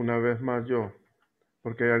decir una vez más yo,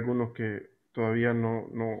 porque hay algunos que todavía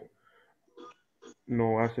no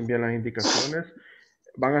hacen bien las indicaciones.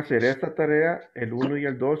 Van a hacer esta tarea, el 1 y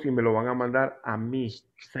el 2, y me lo van a mandar a mí.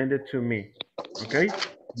 Send it to me. Okay?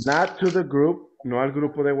 Not to the group, no al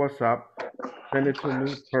grupo de WhatsApp. Send it to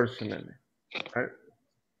me personally. Right?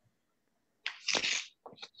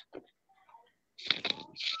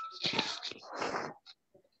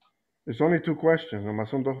 It's only 2 questions, nomás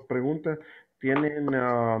son 2 preguntas. Tienen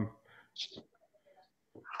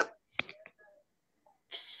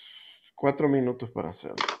 4 minutos para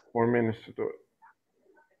hacerlo. 4 minutes to do it.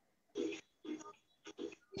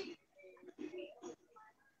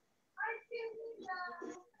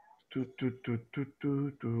 Tu.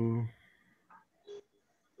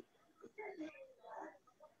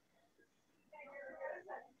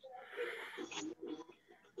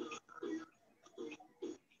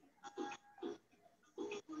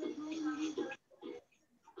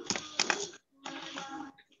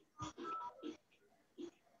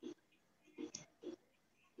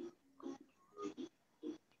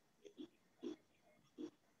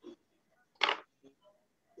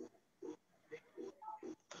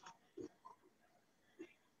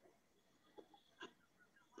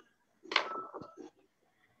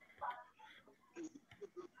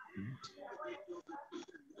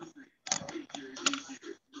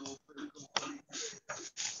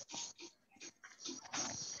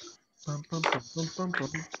 Pam.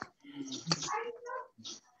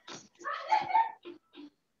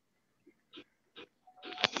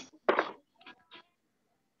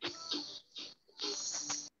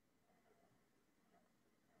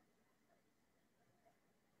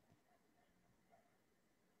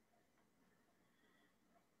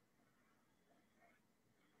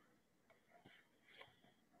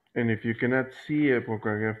 And if you cannot see it, por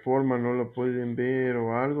cualquier forma no lo pueden ver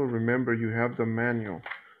o algo, remember you have the manual.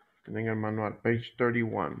 Tienen el manual, page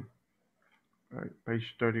 31. Right,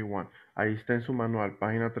 page 31. Ahí está en su manual,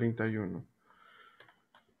 página 31.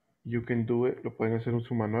 You can do it, lo pueden hacer en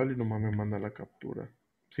su manual y nomás me manda la captura.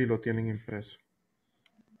 Si lo tienen impreso.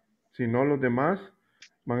 Si no, los demás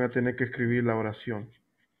van a tener que escribir la oración.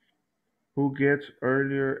 Who gets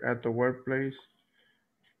earlier at the workplace?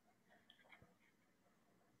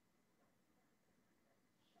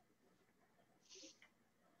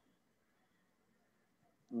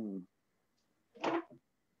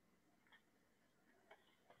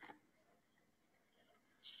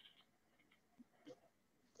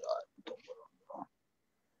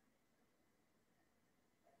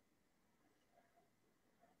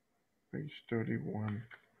 Page 31.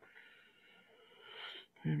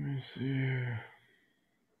 Let me see.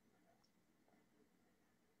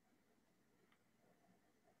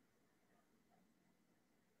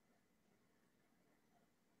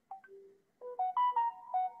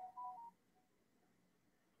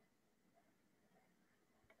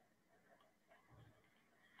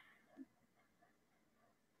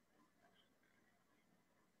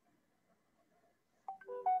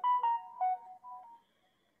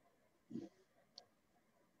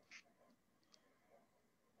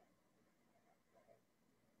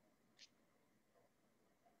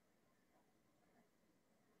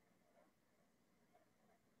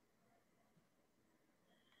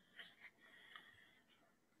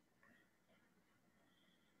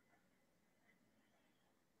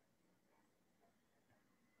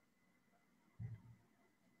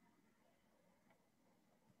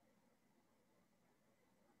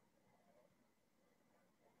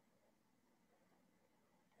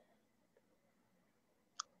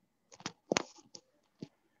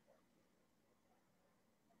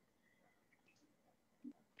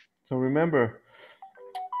 So remember,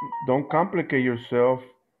 don't complicate yourself.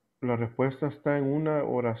 La respuesta está en una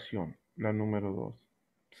oración, la número 2.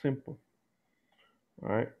 Simple. All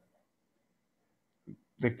right.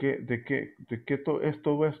 ¿De qué es todo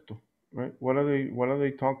esto? Right? What are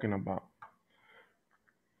they talking about?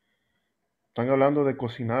 ¿Están hablando de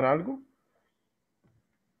cocinar algo?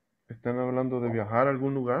 ¿Están hablando de viajar a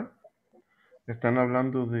algún lugar? ¿Están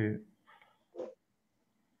hablando de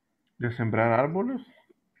sembrar árboles?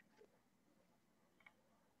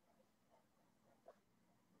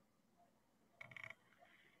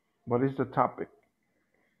 What is the topic?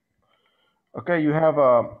 Okay, you have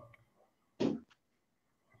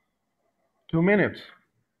 2 minutes.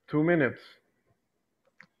 2 minutes.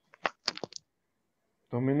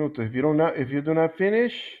 2 minutos. If you do not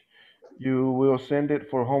finish, you will send it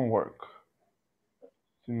for homework.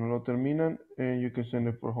 Si no lo terminan, you can send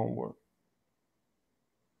it for homework.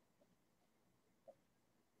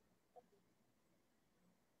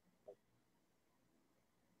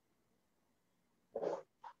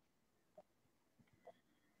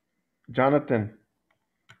 Jonathan.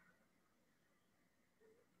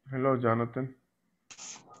 Hello, Jonathan.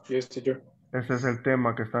 Yes, teacher. Ese es el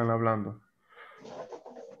tema que están hablando.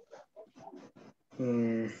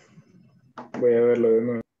 Voy a verlo de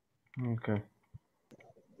nuevo. Okay.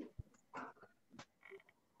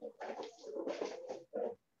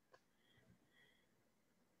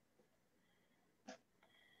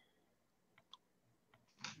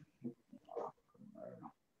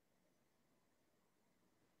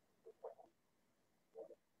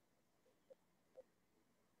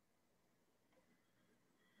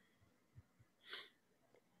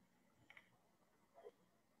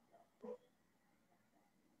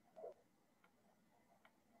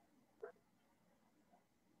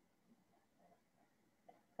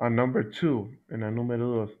 A number 2, en la número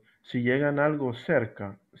 2. Si llegan algo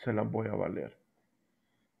cerca, se las voy a valer.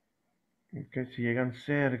 Okay, si llegan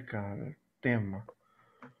cerca del tema.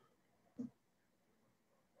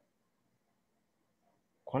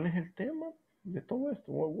 ¿Cuál es el tema de todo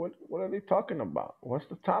esto? What are they talking about? What's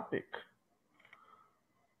the topic?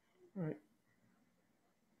 Right.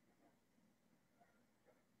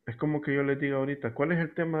 Es como que yo les diga ahorita, ¿cuál es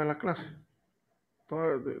el tema de la clase?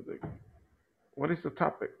 What is the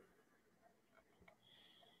topic?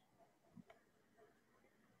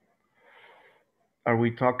 Are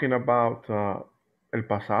we talking about el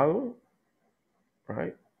pasado?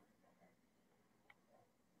 Right?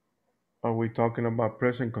 Are we talking about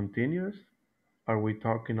present continuous? Are we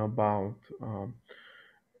talking about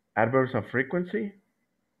adverbs of frequency?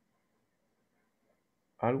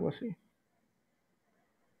 Algo así.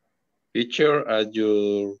 Teacher, at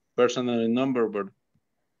your personal number, but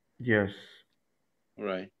Yes.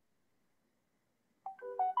 right.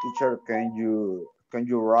 Teacher, can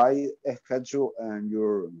you write a schedule and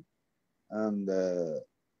your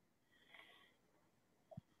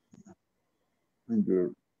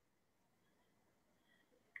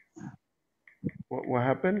What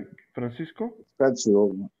happened, Francisco?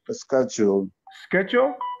 Schedule.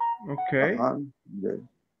 Schedule? Okay. Yeah.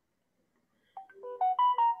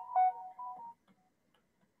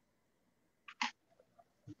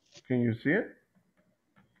 Can you see it?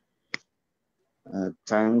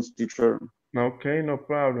 Thanks, teacher. Okay, no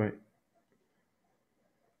problem.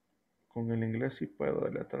 Con el inglés sí puedo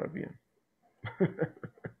deletrar bien.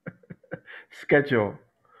 Schedule.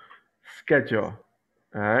 Schedule.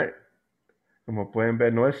 All right. Como pueden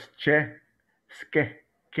ver, no es che,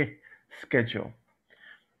 schedule.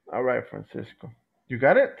 All right, Francisco. You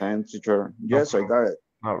got it? Thanks, teacher. Yes, I got it.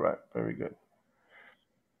 All right, very good.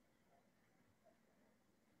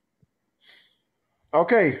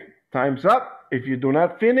 Okay, time's up. If you do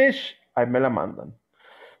not finish, ahí me la mandan.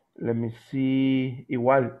 Let me see.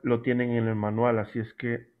 Igual lo tienen en el manual, así es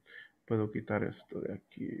que puedo quitar esto de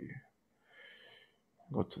aquí.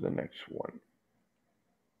 Go to the next one.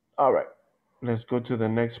 All right, let's go to the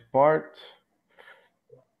next part.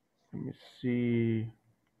 Let me see.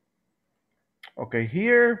 Okay,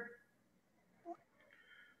 here.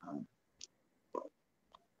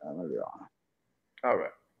 All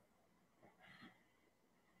right.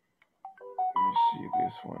 Let me see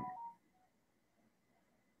this one.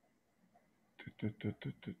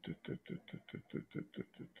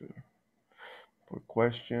 For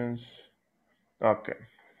questions. Okay.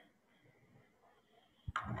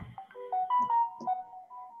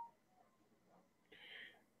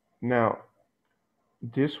 Now,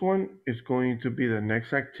 this one is going to be the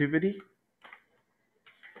next activity.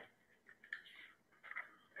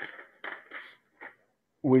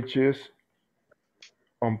 Which is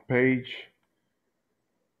on page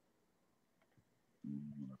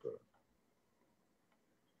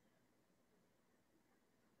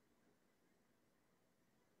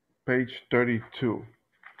 32.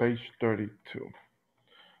 Page 32.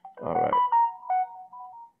 All right.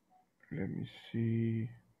 Let me see.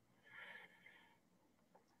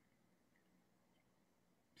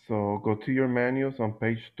 So go to your manuals on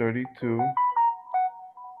page 32.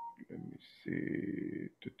 Let me see.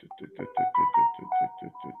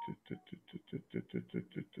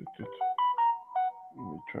 Let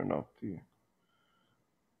me turn off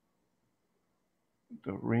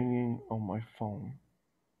the ringing on my phone.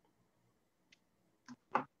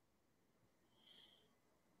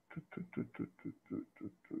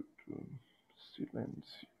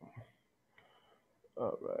 Silencio.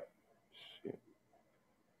 All right.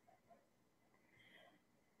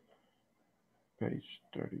 Page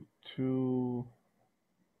 32.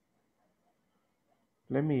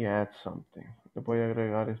 Let me add something. Le voy a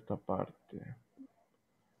agregar esta parte.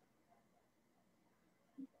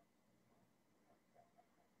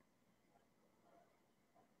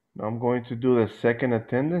 Now I'm going to do the second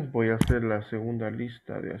attendance. Voy a hacer la segunda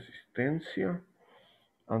lista de asistencia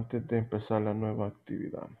antes de empezar la nueva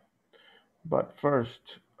actividad. But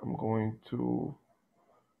first, I'm going to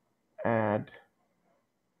add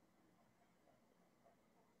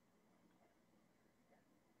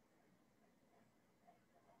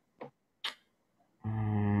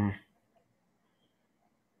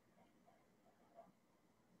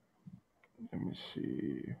let me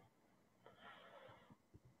see.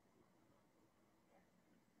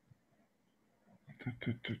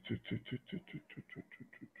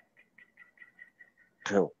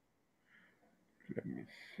 Let me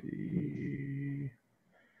see.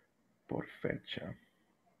 Por fecha.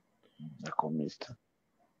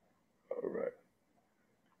 All right.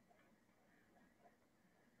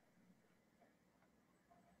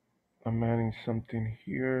 I'm adding something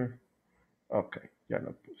here. Okay, ya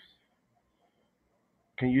lo puse.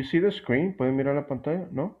 Can you see the screen? ¿Pueden mirar la pantalla?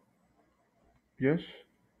 No? Yes?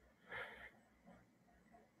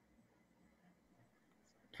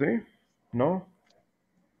 ¿Sí? No?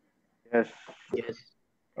 Yes. Yes.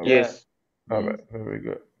 All Yes. right. All right, very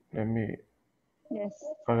good. Let me Yes.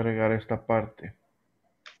 agregar esta parte.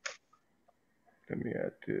 Let me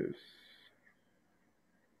add this.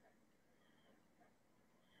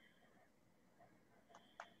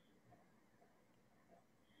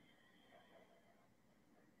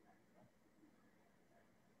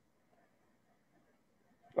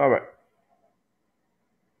 All right.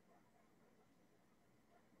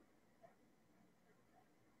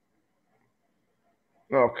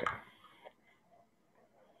 Okay.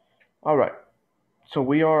 All right. So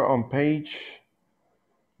we are on page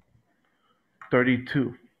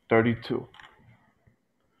 32. 32.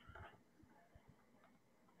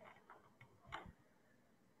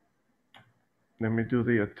 Let me do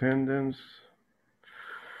the attendance.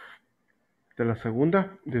 De la segunda.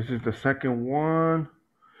 This is the second one.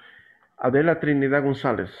 Adela Trinidad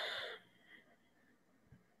González.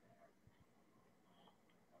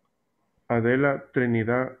 Adela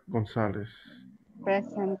Trinidad González.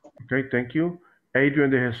 Present. Okay, thank you. Adrian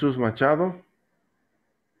de Jesús Machado.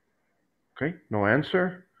 Okay, no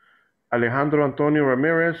answer. Alejandro Antonio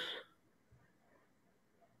Ramirez.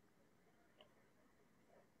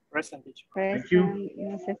 Present, teacher. Thank you.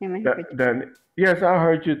 No sé si me escucha. Yes, I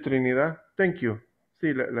heard you, Trinidad. Thank you.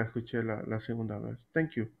 Sí, la escuché la segunda vez.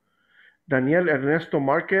 Thank you. Daniel Ernesto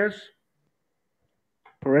Márquez.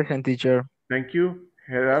 Present, teacher. Thank you.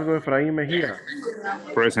 Gerardo Efraín Mejía.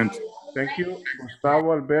 Present. Thank you.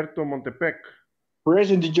 Gustavo Alberto Montepec.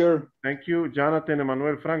 Present, teacher. Thank you. Jonathan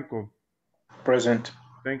Emanuel Franco. Present.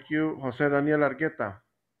 Thank you. José Daniel Argueta.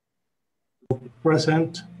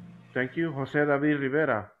 Present. Thank you. José David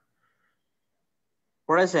Rivera.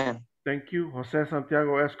 Present. Thank you. José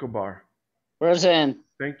Santiago Escobar. Present.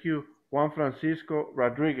 Thank you. Juan Francisco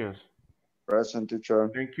Rodriguez. Present, teacher.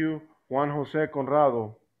 Thank you. Juan José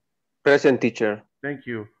Conrado. Present, teacher. Thank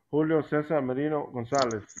you. Julio César Merino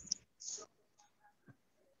González.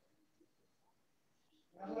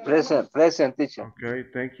 Present, teacher. Okay,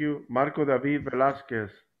 thank you. Marco David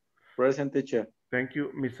Velázquez. Present, teacher. Thank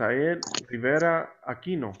you. Misael Rivera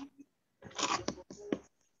Aquino.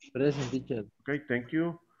 Present, teacher. Okay, thank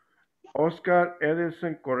you. Oscar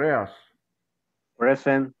Edison Correas.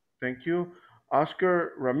 Present. Thank you.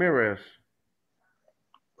 Oscar Ramirez.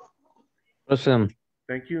 Present.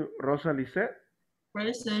 Thank you. Rosa Lisette.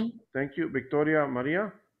 Present. Thank you. Victoria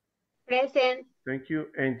Maria. Present. Thank you.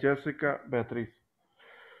 And Jessica Beatriz.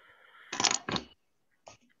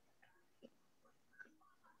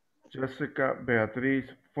 Jessica Beatriz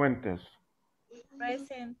Fuentes.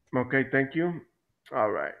 Present. Okay, thank you.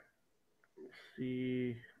 All right. Let's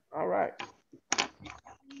see. All right.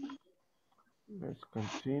 Let's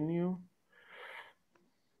continue.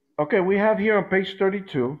 Okay, we have here on page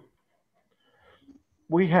 32,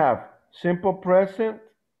 we have simple present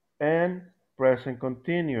and present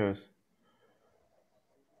continuous.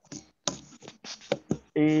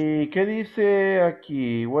 ¿Y qué dice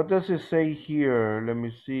aquí? What does it say here? Let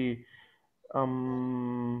me see.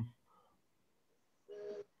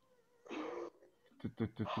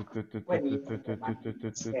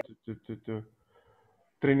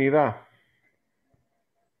 Trinidad.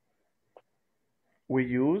 We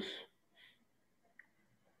use.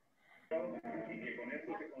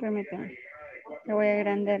 Permítame. Lo voy a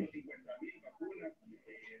agrandar.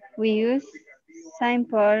 We use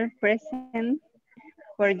simple present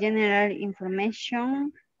for general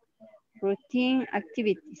information, routine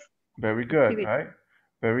activities. Very good, right?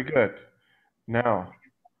 Very good. Now,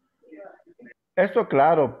 esto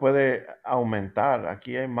claro puede aumentar.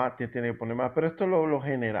 Aquí hay más, tiene que poner más, pero esto es lo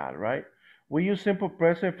general, right? We use simple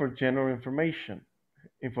present for general information,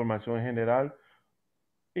 información en general,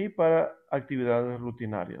 y para actividades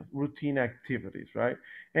rutinarias, routine activities, right?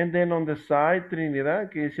 And then on the side, Trinidad,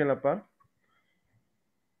 ¿qué dice en la par?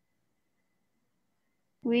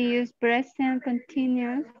 We use present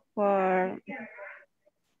continuous for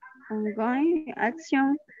ongoing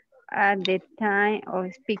action at the time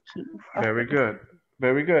of speaking. Very good.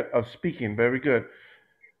 Very good. Of speaking. Very good.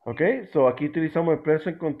 Ok. So aquí utilizamos el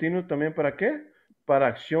present continuous también para qué? Para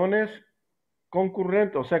acciones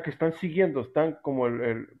concurrentes. O sea que están siguiendo. Están como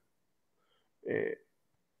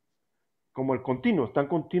como el continuo. Están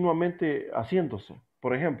continuamente haciéndose.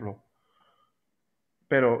 Por ejemplo.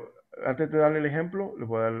 Pero antes de darle el ejemplo, le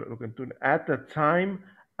voy a dar lo que tú. At the time.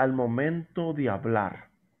 Al momento de hablar.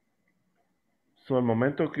 So, del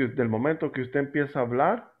momento que usted empieza a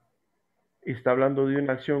hablar. Y está hablando de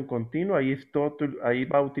una acción continua, ahí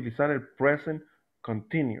va a utilizar el present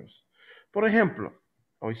continuous. Por ejemplo,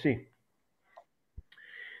 hoy sí.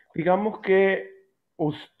 Digamos que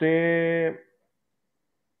usted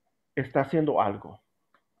está haciendo algo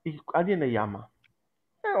y alguien le llama.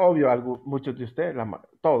 Obvio, muchos de ustedes,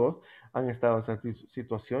 todos, han estado en esa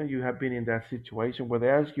situación. You have been in that situation where they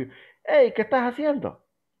ask you, hey, ¿qué estás haciendo?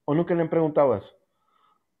 ¿O nunca le han preguntado eso?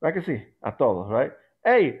 ¿Verdad que sí? A todos, right?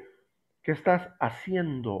 Hey, ¿qué estás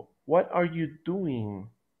haciendo? What are you doing?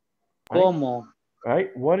 Right? ¿Cómo?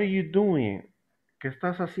 Right? What are you doing? ¿Qué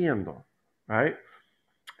estás haciendo? Right?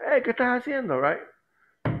 Hey, ¿qué estás haciendo? Right?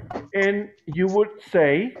 And you would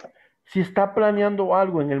say, si está planeando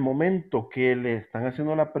algo en el momento que le están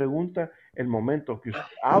haciendo la pregunta, el momento que usted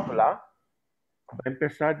habla, va a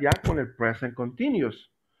empezar ya con el present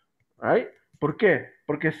continuous. Right? ¿Por qué?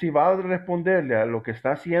 Porque si va a responderle a lo que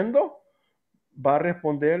está haciendo, va a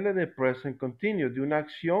responderle de present continuous, de una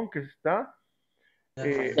acción que está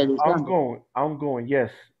ongoing,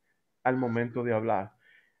 yes, al momento de hablar.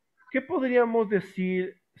 ¿Qué podríamos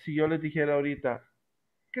decir si yo les dijera ahorita,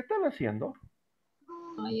 ¿qué están haciendo?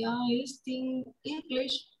 I am listening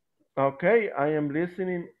English. Okay, I am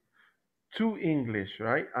listening to English,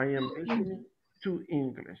 right? I am listening to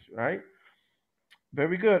English, right?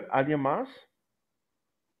 Very good. ¿Alguien más?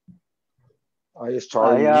 I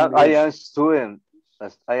study English. I am student.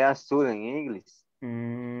 I am student English.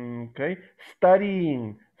 Okay.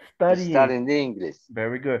 Studying. Studying English.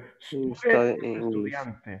 Very good. Study Student, English.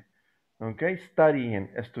 estudiante. Okay. Studying,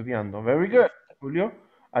 estudiando. Very good. Julio,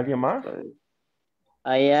 ¿alguien más?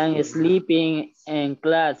 I am sleeping in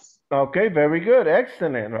class. Okay, very good.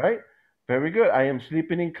 Excellent, right? Very good. I am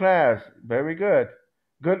sleeping in class. Very good.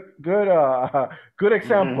 Good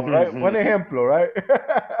example, right? Buen ejemplo, right?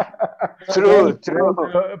 True.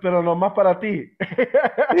 Pero no más para ti.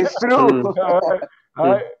 It's true. All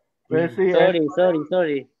right. Let's see.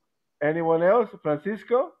 Sorry. Anyone else?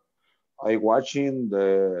 Francisco? I watching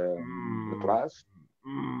the class.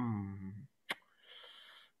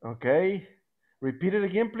 Okay. Repeat it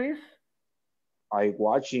again, please. I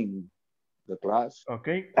watching the class.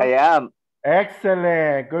 Okay. I am.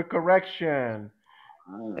 Excellent. Good correction.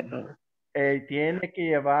 Tiene que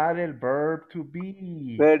llevar el verb to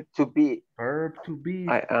be. Verb to be. Verb to be.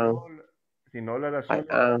 I am. Si no, la oración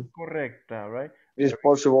no es correcta, right? It's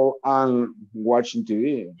possible I'm watching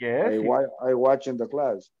TV. Yes. I watching the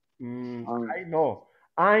class. I know.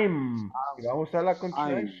 I'm. Si vamos a usar la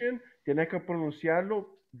contraction, tienes que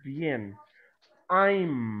pronunciarlo bien.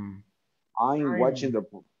 I'm watching the.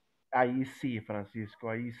 Ahí sí, Francisco,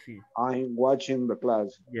 ahí sí. I'm watching the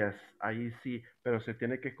class. Yes, ahí sí, pero se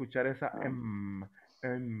tiene que escuchar esa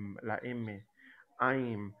la M.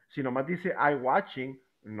 I'm. Si nomás dice I watching,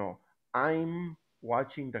 no. I'm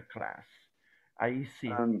watching the class. Ahí sí.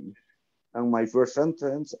 And my first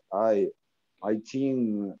sentence, I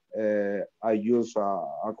think I use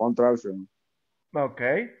a contraction.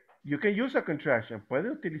 Okay. You can use a contraction. Puede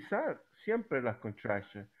utilizar siempre las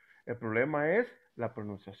contractions. El problema es la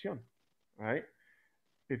pronunciación. Right?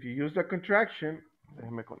 If you use the contraction,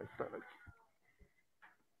 déjame conectar aquí.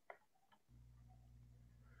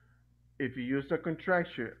 If you use the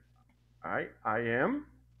contraction, I am,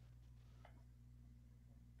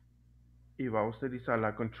 y va a utilizar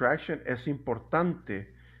la contraction, es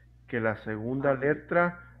importante que la segunda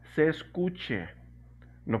letra se escuche.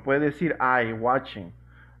 No puede decir I watching.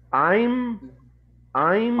 I'm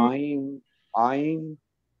watching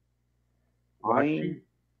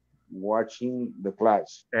the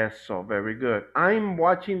class. Eso, very good. I'm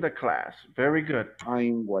watching the class. Very good.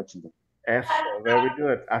 I'm watching the Eso, very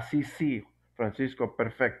good. Así sí, Francisco,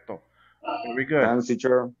 perfecto. Very good. Thanks,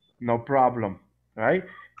 teacher. No problem. Right?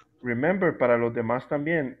 Remember, para los demás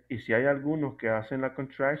también, y si hay algunos que hacen la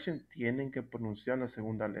contraction, tienen que pronunciar la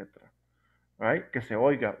segunda letra. Right? Que se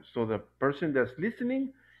oiga. So the person that's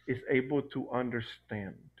listening is able to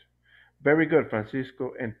understand. Very good,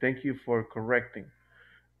 Francisco, and thank you for correcting.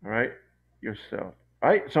 All right, yourself.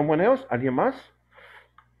 All right, someone else? ¿Alguien más?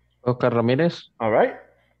 Oscar Ramírez. All right.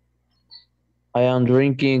 I am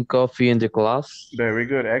drinking coffee in the class. Very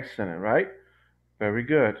good, excellent, right? Very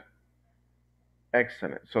good.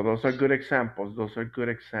 Excellent. So those are good examples. Those are good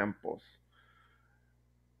examples.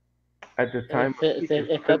 At the time. Se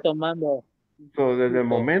está tomando. So desde el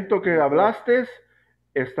momento que hablaste,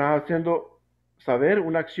 estás haciendo saber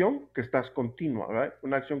una acción que estás continua, right?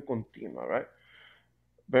 Una acción continua, right?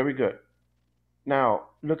 Very good.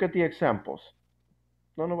 Now, look at the examples.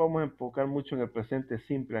 No nos vamos a enfocar mucho en el presente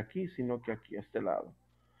simple aquí, sino que aquí a este lado.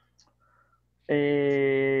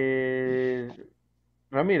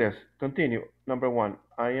 Ramírez, continue. Number 1,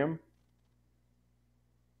 I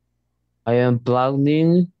am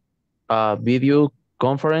planning a video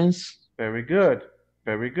conference. Very good.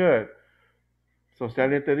 Very good. So si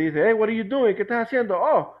alguien te dice, hey, what are you doing? ¿Qué estás haciendo?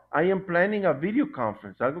 Oh, I am planning a video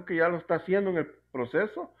conference. Algo que ya lo está haciendo en el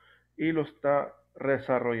proceso y lo está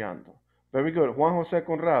desarrollando. Very good. Juan José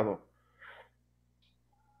Conrado.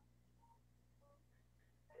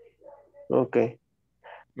 Okay.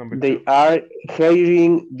 Number They 2. are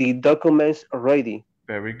getting the documents ready.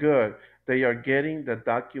 Very good. They are getting the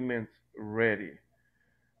documents ready.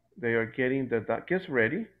 They are getting the ¿Qué es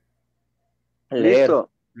ready? Listo.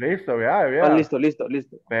 Listo, yeah. Listo.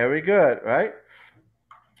 Very good, right?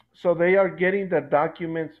 So they are getting the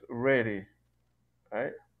documents ready,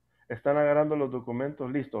 right? Están agarrando los documentos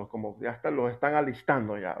listos, como ya los están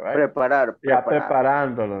alistando ya, right? Ya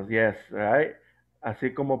preparándolos, yes, right?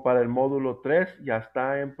 Así como para el módulo 3 ya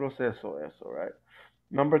está en proceso eso, right?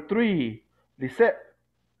 Number 3, Lisette.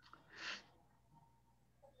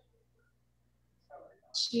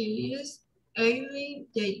 She is editing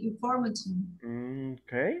the information.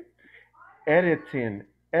 Okay. Editing.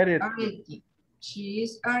 She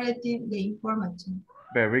is editing the information.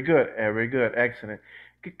 Very good, excellent.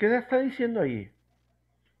 ¿Qué está diciendo ahí?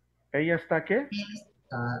 ¿Ella está qué?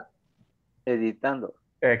 Editando.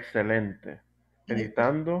 Excelente.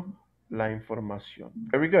 Editando la información.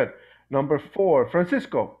 Very good. Number 4,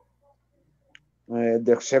 Francisco.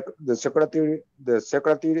 The secretary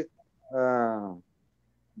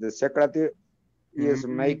is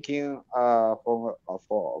making a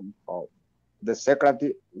phone call. The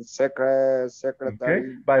secretary. Okay,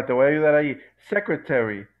 vale, te voy a ayudar ahí.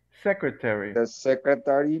 Secretary. The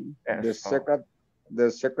secretary. Eso.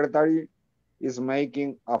 The secretary is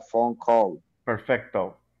making a phone call.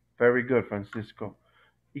 Perfecto. Very good, Francisco.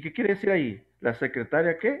 ¿Y qué quiere decir ahí? ¿La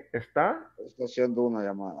secretaria qué? Está haciendo una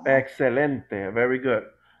llamada. Excelente. Very good.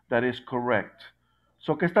 That is correct.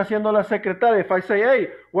 So, ¿qué está haciendo la secretaria? If I say, hey,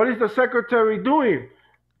 what is the secretary doing?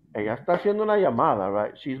 Ella está haciendo una llamada,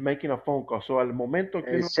 right? She's making a phone call. So, al momento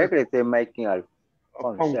que The secretary making a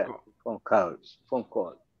phone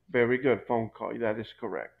call. Very good, phone call. That is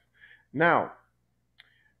correct. Now,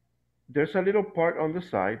 there's a little part on the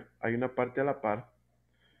side. Hay una parte a la par.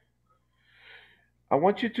 I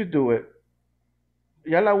want you to do it.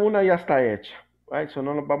 Ya la una ya está hecha. Right? So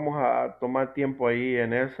no nos vamos a tomar tiempo ahí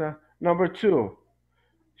en esa. Number 2.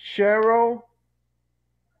 Cheryl.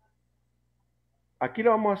 Aquí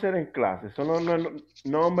lo vamos a hacer en clase. Eso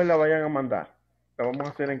no me la vayan a mandar. La vamos a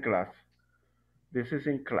hacer en clase. This is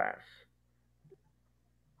in class.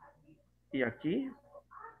 Y aquí,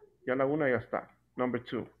 ya la una ya está. Number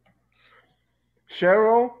 2.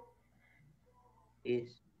 Cheryl.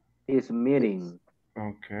 Is meeting.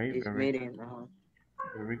 Okay. Is meeting.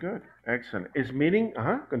 Very good. Excellent. Is meeting.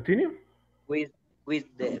 Continue. With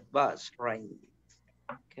the bus, right?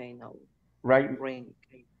 Okay, no. Right.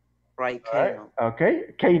 Right, Kano.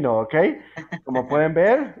 Okay. Kano, okay. Como pueden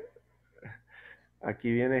ver,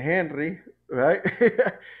 aquí viene Henry, right?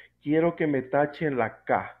 Quiero que me tachen la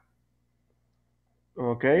K.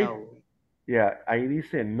 Okay. No. Yeah, ahí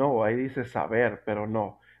dice no, ahí dice saber, pero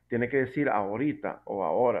no. Tiene que decir ahorita o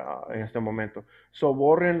ahora, en este momento. So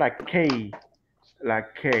borren la K.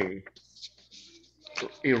 La K.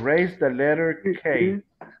 Erase the letter K.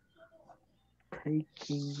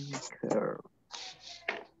 Taking care.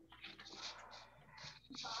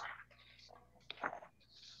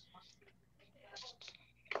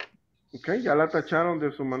 Okay, ¿ya la tacharon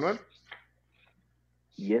de su manual?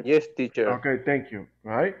 Yes, teacher. Okay, thank you.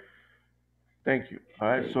 All right. Thank you. All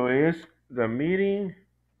right, so es the meeting.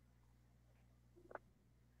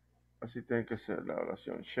 Así tiene que ser la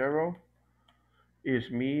oración. Cheryl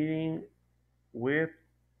is meeting with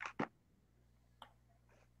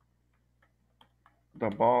the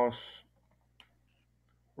boss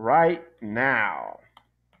right now.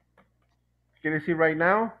 ¿Quiere decir right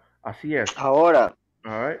now? Así es. Ahora.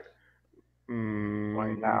 All right.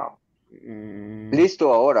 Right now.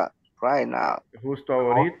 Listo ahora. Right now. Justo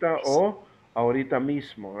ahorita o ahorita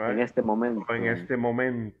mismo, right? En este momento. O en este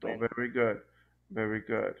momento. Very good. Very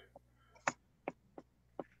good.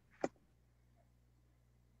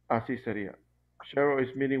 Así sería. Cheryl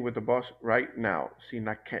is meeting with the boss right now. Sin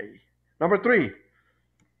la K. Number 3.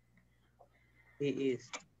 He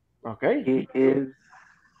is. Okay. He is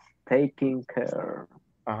taking care.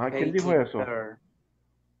 Ajá, ¿quién dijo eso?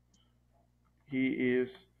 He is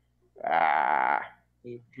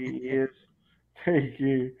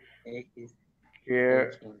taking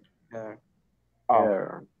care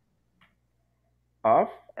of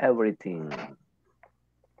everything.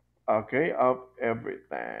 Okay, of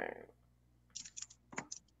everything.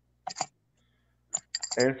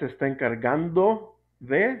 Él se está encargando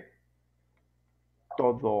de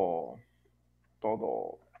todo.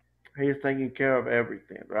 He is taking care of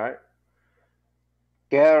everything, right?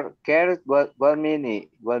 Care, what meaning?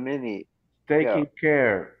 Taking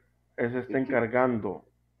care. Él se está encargando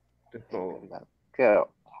de todo. Care,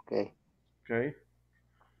 okay. Okay.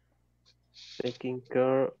 Taking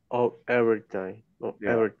care of everything.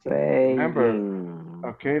 Remember,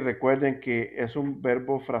 okay, recuerden que es un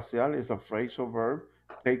verbo fraseal, es a phrasal verb.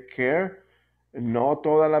 Take care. No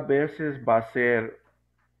todas las veces va a ser,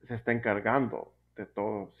 se está encargando de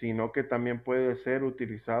todo, sino que también puede ser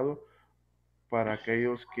utilizado para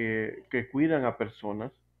aquellos que cuidan a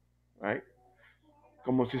personas, right?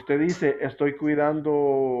 Como si usted dice, estoy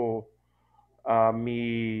cuidando a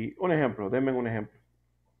un ejemplo, denme un ejemplo.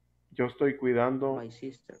 Yo estoy cuidando. My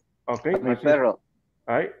sister. Okay, mi perro.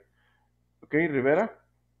 Right. Okay, Rivera.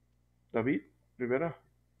 David, Rivera.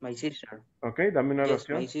 My sister. Okay, dame una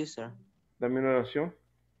oración. Yes, my sister. Dame una oración.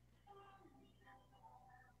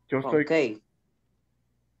 Yo estoy. Okay.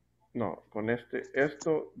 No, con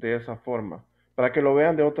esto de esa forma. Para que lo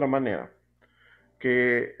vean de otra manera.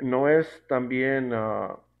 Que no es también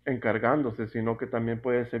encargándose, sino que también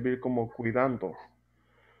puede servir como cuidando.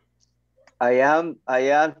 I am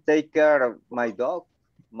take care of my dog,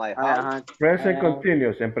 my house. Present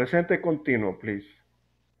continuous, en presente continuo, please.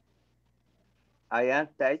 I am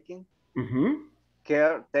taking Mm-hmm.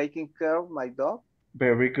 taking care of my dog.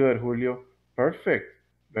 Very good, Julio. Perfect.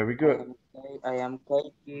 Very good. I am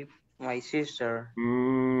taking my sister.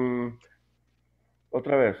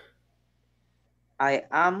 Otra vez. I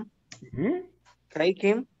am Mm-hmm.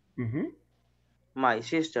 taking Mm-hmm. my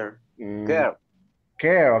sister. Care.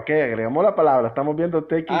 Care, ok, agregamos la palabra. Estamos viendo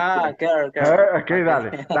taking care. Care. Ok, Okay.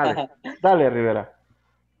 dale, Rivera.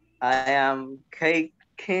 I am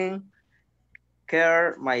taking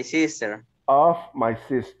care my sister. Of my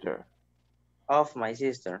sister. Of my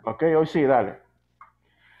sister. Ok, hoy sí, dale.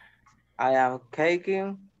 I am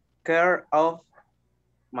taking care of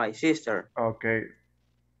my sister. Ok.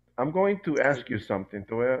 I'm going to ask you something.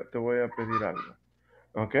 Te voy a pedir algo.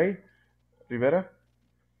 Ok, Rivera.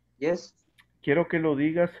 Yes. Quiero que lo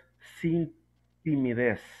digas sin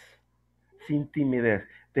timidez. Sin timidez.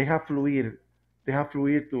 Deja fluir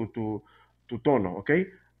tu tono, ¿ok?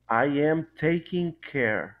 I am taking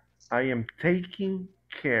care. I am taking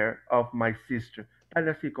care of my sister.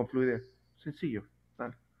 Dale así, con fluidez. Sencillo.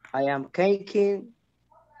 Dale. I am taking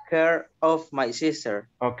care of my sister.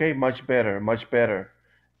 Okay, much better.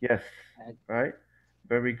 Yes, right?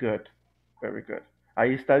 Very good.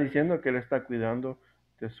 Ahí está diciendo que él está cuidando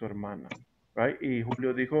de su hermana, right? Y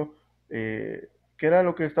Julio dijo, ¿qué era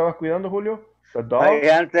lo que estabas cuidando, Julio? The dog. I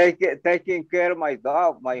am taking care of my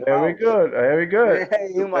dog, my Very house. good.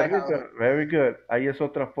 In my house. Very good. Ahí es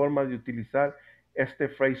otra forma de utilizar este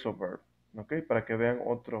phrasal verb, ¿ok? Para que vean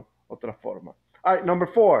otra forma. All right, number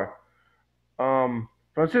 4.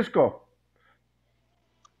 Francisco.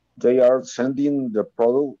 They are sending the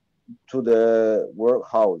product to the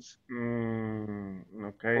warehouse.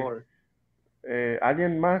 Okay.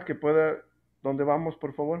 ¿Alguien más que pueda? ¿Dónde vamos,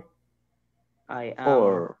 por favor? I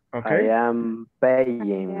am. Okay. I am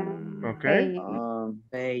paying. Okay.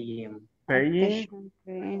 Paying.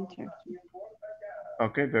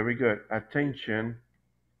 Okay, very good. Attention.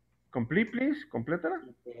 Complete, please. Complétala.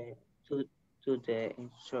 To the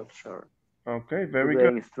instruction. Okay, very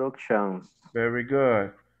good. Instructions. Very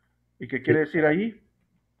good. ¿Y qué quiere decir ahí?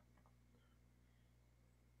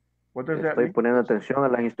 What does that Estoy mean? poniendo atención a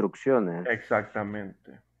las instrucciones.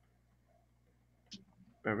 Exactamente.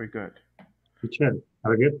 Very good. Teacher,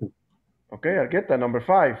 Argueta. Okay, Argueta, number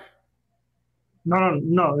 5. No,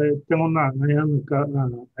 tengo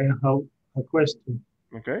I have a question.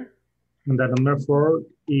 Okay. And the number 4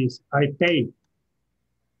 is I pay.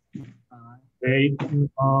 Pay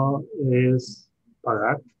es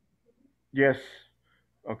pagar. Yes.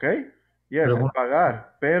 Okay. Yes, es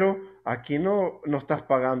pagar. Pero aquí no estás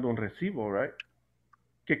pagando un recibo, right?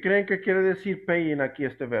 ¿Qué creen que quiere decir paying aquí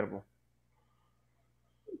este verbo?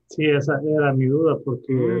 Sí, esa era mi duda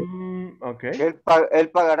porque... Okay. Él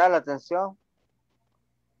pagará la atención.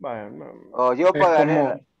 Bueno, O yo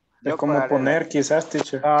pagaré. Es como poner quizás,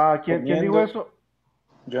 teacher. ¿Quién dijo eso?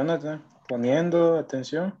 Jonathan, poniendo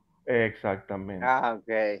atención. Exactamente.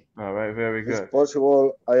 Okay. All right, very good. It's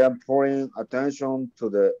possible I am paying attention to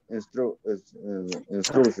the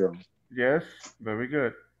instruction. Yes, very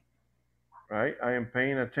good. Right, I am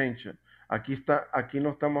paying attention. Aquí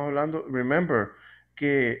no estamos hablando, remember,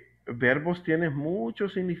 que verbos tienen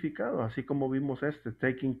muchos significados, así como vimos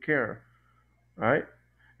taking care. Right?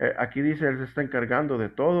 Aquí dice, él se está encargando de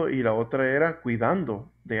todo y la otra era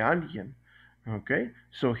cuidando de alguien. Okay,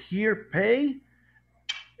 so here pay,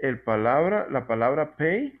 la palabra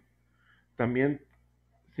pay también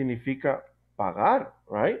significa pagar,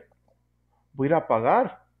 right? Voy a ir a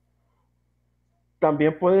pagar.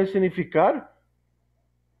 También puede significar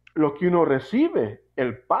lo que uno recibe,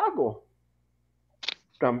 el pago.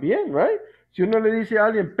 También, right? Si uno le dice a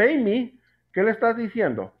alguien, pay me, ¿qué le estás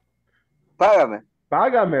diciendo? Págame.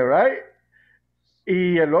 Págame, right?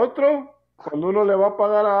 Y el otro, cuando uno le va a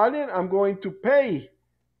pagar a alguien, I'm going to pay.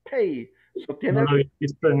 Pay. So, no lo había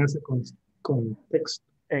visto en ese contexto.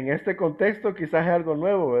 En este contexto quizás es algo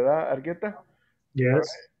nuevo, ¿verdad, Argueta? Yes. Right.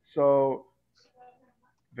 So,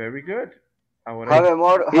 very good. Ahora have a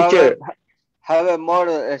more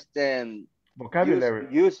vocabulary.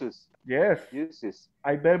 Uses. Yes. Uses.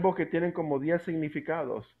 Hay verbos que tienen como 10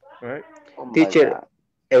 significados. Right? Teacher,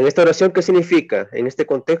 en esta oración, ¿qué significa? En este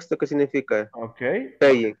contexto, ¿qué significa? Okay.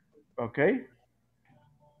 Paying. Okay.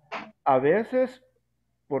 A veces,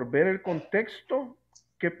 por ver el contexto,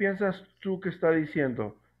 ¿qué piensas tú que está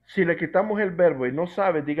diciendo? Si le quitamos el verbo y no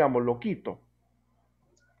sabes, digamos, lo quito.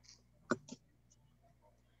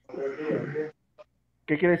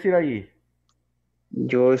 ¿Qué quiere decir ahí?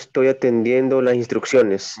 Yo estoy atendiendo las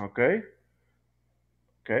instrucciones. Okay.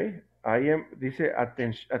 Okay. Dice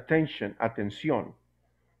atención. Atención,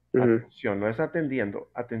 no es atendiendo,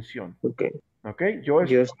 atención. Okay. Okay.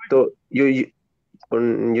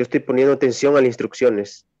 Yo estoy poniendo atención a las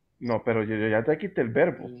instrucciones. No, pero yo ya te quité el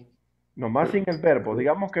verbo. Nomás sin el verbo.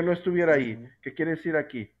 Digamos que no estuviera ahí. ¿Qué quiere decir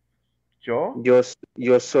aquí? Yo. Yo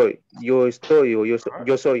soy. Yo estoy o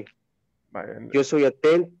yo soy. Vale. Yo estoy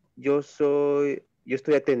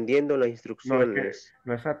atendiendo las No, instrucciones.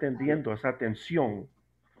 no es atendiendo, es atención.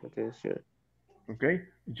 Atención. ¿Ok?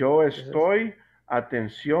 Yo estoy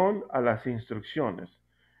atención a las instrucciones.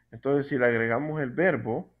 Entonces, si le agregamos el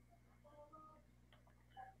verbo,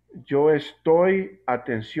 yo estoy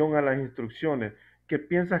atención a las instrucciones. ¿Qué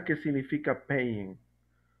piensas que significa paying?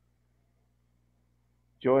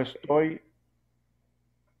 Yo estoy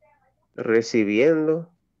recibiendo.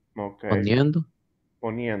 Ok. Poniendo.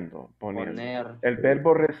 Poniendo. Poner. El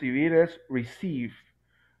verbo recibir es receive.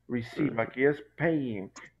 Receive. Aquí es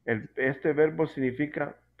paying. Este verbo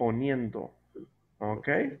significa poniendo. ¿Ok?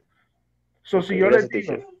 So, Ok, si yo gracias,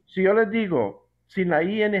 les digo, sin la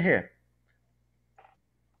ing,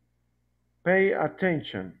 pay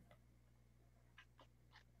attention.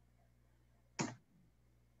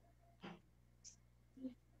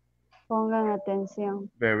 Pongan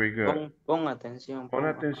atención. Very good. Pon atención. Pon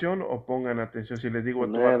atención o pongan atención. Si les digo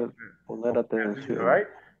Poner atención. Right?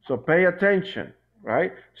 So pay attention.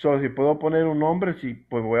 Right? So si puedo poner un nombre, si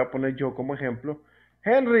pues voy a poner yo como ejemplo.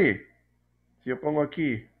 Henry. Si yo pongo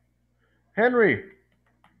aquí. Henry.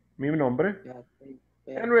 Mi nombre.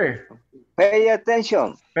 Henry. Pay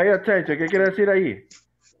attention. Pay attention. ¿Qué quiere decir ahí?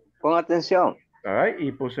 Pon atención. All right?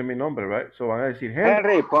 Y puse mi nombre, right? So van a decir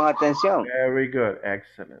Henry, pon atención. Very good.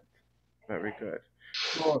 Excellent. Very good.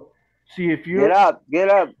 So, see, if you Get up, get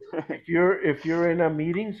up. if you're in a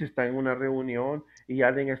meeting, si está en una reunión y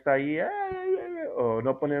alguien está ahí o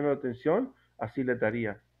no poniendo atención, así le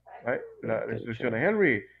daría, right? La instrucción es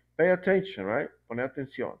Henry, pay attention, right? Pone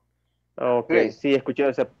atención. Ok, sí, he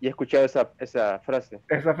escuchado esa frase.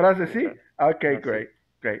 ¿Esa frase sí? Ok, great,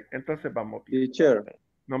 great. Entonces vamos. Teacher.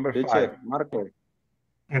 Number Teacher, 5. Marco.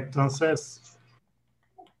 Entonces.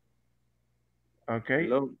 Ok.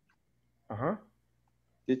 Hello. Ajá.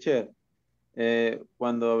 Teacher,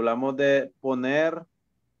 cuando hablamos de poner,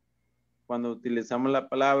 cuando utilizamos la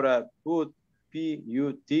palabra put,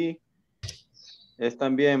 P-U-T, es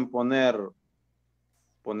también poner,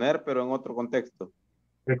 pero en otro contexto.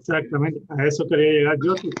 Exactamente, a eso quería llegar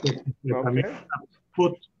yo, que también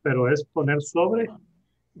put, pero es poner sobre.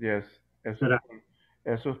 Yes,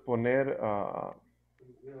 eso es poner,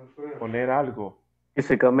 poner algo.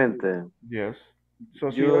 Físicamente. Yes.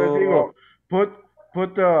 So, si yo les digo, put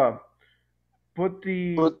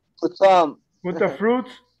the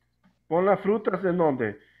fruits, pon las frutas en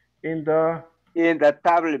donde? In the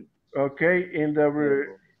tablet. Okay, in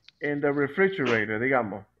the refrigerator,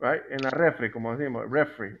 digamos, right? En la refri, como decimos,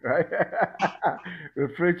 refri, right?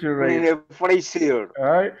 Refrigerator. In the freezer.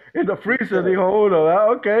 Right? In the freezer, dijo uno,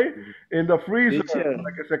 ¿verdad? Okay. In the freezer,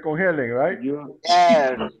 para que se congelen, right? Yeah.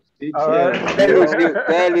 All right.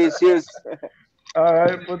 Delicious. All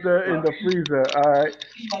right, put in the freezer. All right.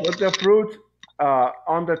 Put the fruits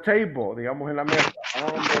on the table, digamos en la mesa,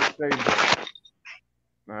 on the table.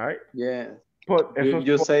 All right. Yeah. Put,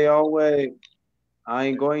 you say always,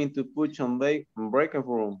 I'm going to put on breaking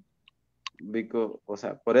room. Because, o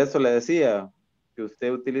sea, por eso le decía que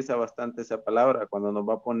usted utiliza bastante esa palabra cuando nos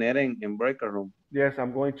va a poner en breaking room. Yes,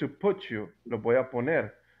 I'm going to put you. Lo voy a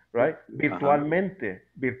poner. Right? Virtualmente.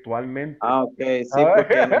 Virtualmente. Ah, ok. Sí,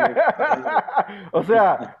 porque o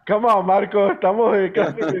sea, come on, Marco, estamos en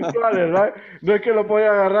clases virtuales, ¿verdad? No es que lo voy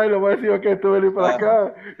a agarrar y lo voy a decir, ok, tú venís para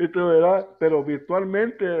acá y tú verás, pero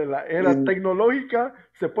virtualmente, la era tecnológica,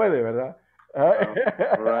 se puede, ¿verdad? all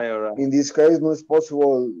right. In this case, no is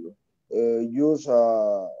possible use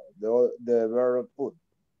the verb put.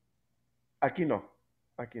 Aquí no.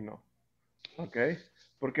 Ok.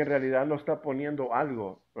 Porque en realidad no está poniendo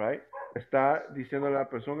algo, right? Está diciéndole a la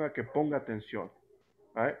persona que ponga atención,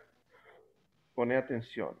 right? Pone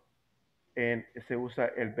atención. Se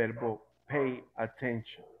usa el verbo pay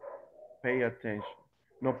attention. Pay attention.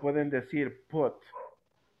 No pueden decir put.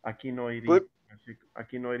 Aquí no iría.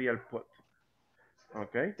 Aquí no iría el put.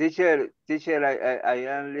 Okay. Teacher, I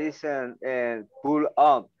am listen and put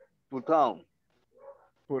on. Put on.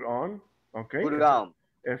 Okay. Put on.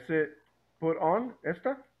 Put on,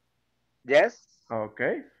 ¿esta? Yes.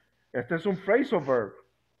 Okay. Este es un phrasal verb.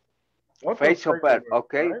 Phrasal verb,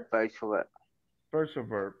 okay. Right? Phrasal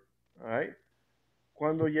verb. All right.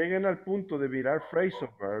 Cuando lleguen al punto de mirar phrasal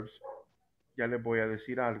verbs, ya les voy a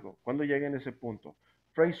decir algo. Cuando lleguen a ese punto,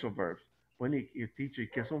 phrasal verbs. Bueno, y teacher,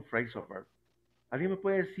 ¿qué es un phrasal verb? ¿Alguien me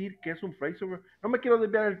puede decir qué es un phrasal verb? No me quiero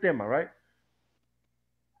desviar del tema, right?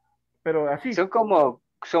 Pero así. Son como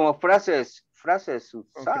frases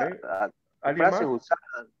usadas. Okay. ¿Alguien más? Frases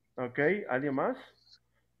usadas. Ok, ¿alguien más?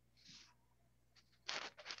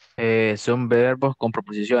 Son verbos con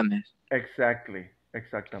proposiciones.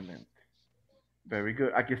 Exactamente. Very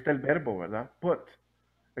good. Aquí está el verbo, ¿verdad? Put.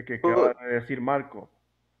 El que acaba Put. de decir Marco.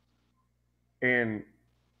 En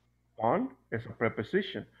on es a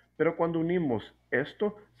preposition. Pero cuando unimos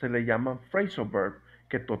esto, se le llama phrasal verb,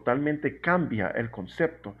 que totalmente cambia el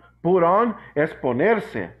concepto. Put on es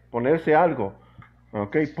ponerse algo.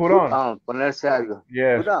 Ok, put Put on. on, ponerse algo.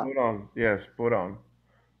 Yes, Put on. put on. Yes, put on.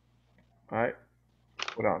 All right,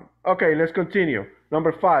 put on. Okay, let's continue.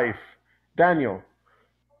 Number 5, Daniel.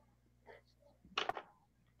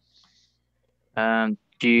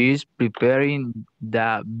 She is preparing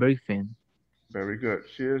the briefing. Very good.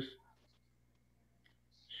 She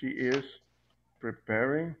is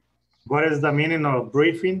preparing What is the meaning of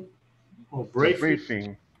briefing? Or the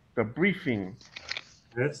briefing? briefing.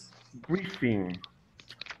 Yes. Briefing.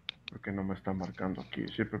 Porque no me está marcando aquí.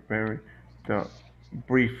 She preparing the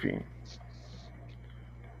briefing.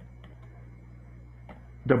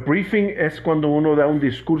 The briefing es cuando uno da un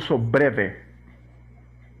discurso breve.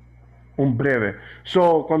 Un breve.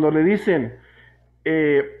 So, cuando le dicen,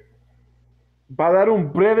 va a dar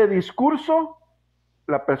un breve discurso,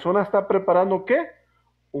 la persona está preparando ¿qué?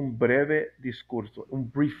 Un breve discurso, un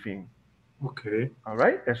briefing. Ok. All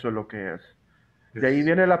right? Eso es lo que es. De ahí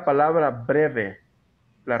viene la palabra breve,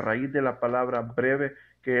 la raíz de la palabra breve,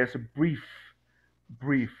 que es brief.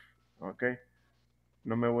 Brief. ¿Ok?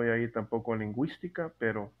 No me voy a ir tampoco a lingüística,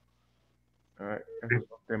 pero esos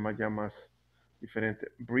son temas ya más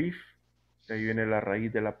diferentes. Brief, de ahí viene la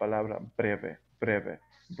raíz de la palabra breve,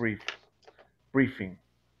 brief, briefing.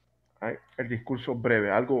 ¿Right? El discurso breve,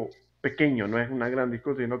 algo pequeño, no es una gran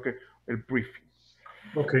discurso, sino que el briefing.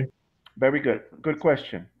 Okay. Very good. Good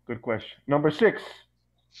question. Number 6.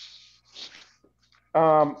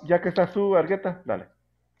 Ya que estás tú, Argueta, dale.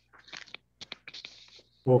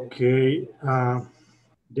 Okay.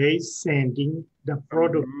 They sending the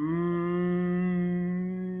product.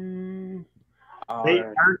 They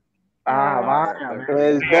are. Vaya.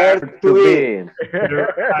 El verbo to be.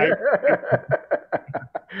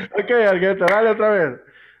 Ok, Argueta, dale otra vez.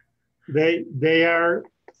 They are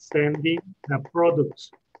sending the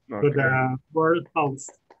products to the warehouse.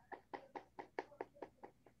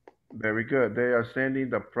 Very good. They are sending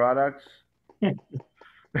the products,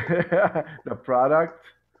 the product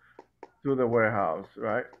to the warehouse,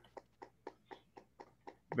 right?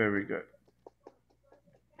 Very good.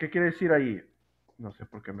 ¿Qué quiere decir ahí? No sé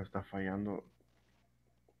por qué me está fallando.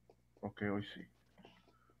 Ok, hoy sí.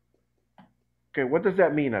 Okay, what does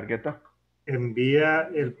that mean, Argueta? Envía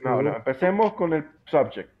el producto. No, empecemos con el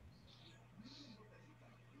subject.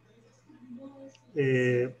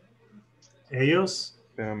 Ellos.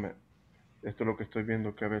 Espérame. Esto es lo que estoy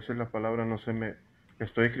viendo, que a veces las palabras no se me...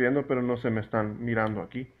 Estoy escribiendo, pero no se me están mirando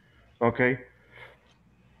aquí. Ok.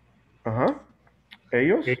 Ajá.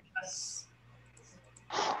 ¿Ellos? Ellas,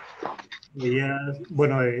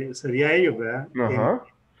 bueno, sería ellos, ¿verdad? Ajá.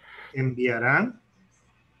 Enviarán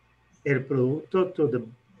el producto to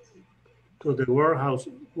the warehouse.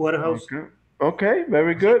 Okay,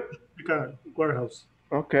 very good. Warehouse.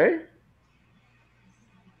 Okay.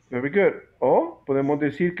 Very good. O podemos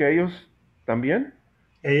decir que ellos también.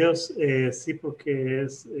 Ellos sí, porque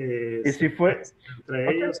es ¿Y si fue?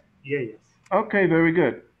 Entre ellos y ellas. Okay, very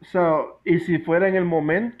good. So, y si fuera en el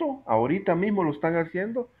momento, ahorita mismo lo están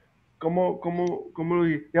haciendo, ¿cómo lo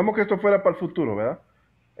digamos que esto fuera para el futuro, ¿verdad?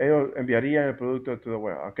 Ellos enviarían el producto to the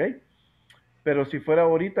warehouse, ¿ok? Pero si fuera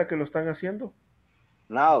ahorita que lo están haciendo.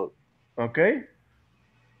 Now. ¿Ok?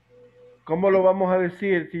 ¿Cómo lo vamos a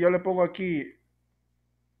decir si yo le pongo aquí?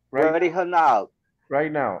 Right now.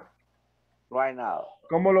 Right now. Right now.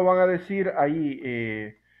 ¿Cómo lo van a decir ahí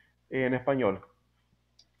en español?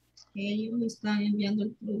 Ellos están enviando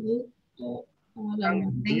el producto al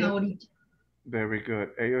almacén ahorita. Very good.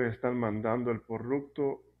 Ellos están mandando el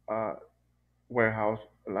producto a warehouse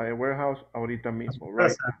ahorita mismo,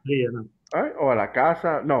 right? Right? O a la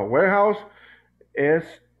casa. No, warehouse es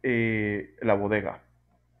la bodega.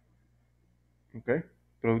 ¿Ok?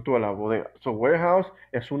 Producto a la bodega. So, warehouse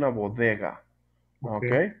es una bodega. ¿Ok?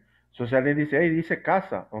 So, si alguien dice, hey, dice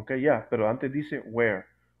casa. Ok, ya. Pero antes dice where.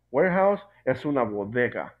 Warehouse es una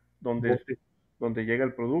bodega donde llega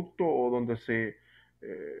el producto o donde se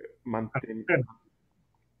mantiene.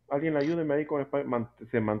 Alguien ayúdeme ahí con español.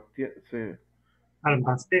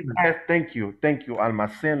 Almacenan. Thank you.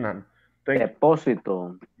 Almacenan.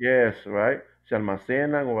 Depósito. Yes, right. Se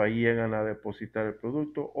almacenan o ahí llegan a depositar el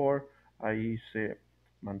producto o ahí se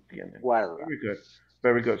mantienen. Guarda.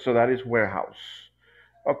 Very good. So that is warehouse.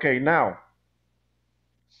 Okay, now.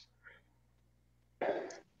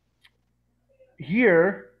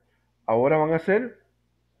 here, ahora van a ser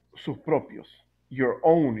sus propios. Your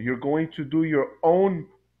own. You're going to do your own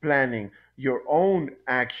planning, your own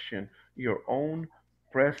action, your own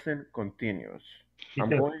present continuous.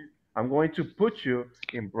 I'm going to put you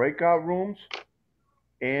in breakout rooms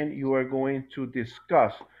and you are going to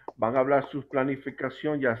discuss. Van a hablar su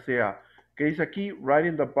planificación, ya sea, ¿qué dice aquí? Write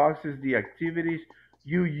in the boxes the activities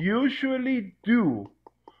you usually do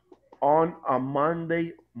on a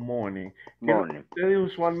Monday morning. ¿Qué es lo que ustedes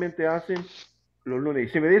usualmente hacen los lunes? Y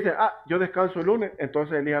si me dicen, yo descanso el lunes,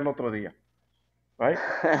 entonces elijan otro día. Right?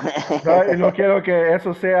 Right? Y no quiero que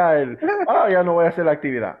eso sea ya no voy a hacer la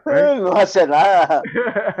actividad. Right? No hace nada.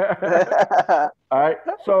 All right.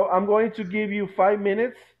 So I'm going to give you 5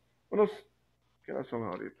 minutes. ¿Qué horas son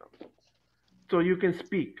ahorita? So you can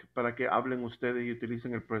speak, para que hablen ustedes y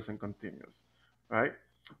utilicen el present continuous. Right?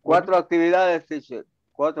 4 actividades, teacher.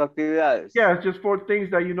 4 actividades. Yeah, it's just 4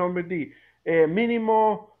 things that you normally do.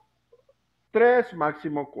 Mínimo 3,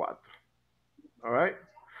 máximo 4. All right?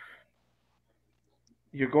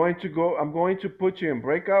 I'm going to put you in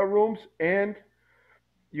breakout rooms and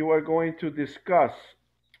you are going to discuss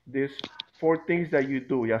these 4 things that you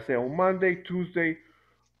do, ya sea on Monday, Tuesday,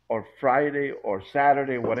 or Friday, or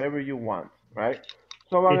Saturday, whatever you want, right?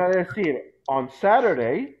 So van a decir, on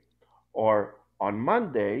Saturday, or on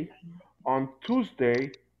Monday, on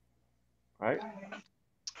Tuesday, right?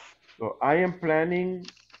 So I am planning,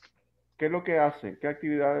 ¿qué es lo que hacen? ¿Qué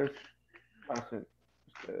actividades hacen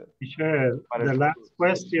ustedes? Teacher, the last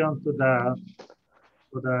question to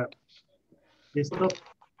the listo.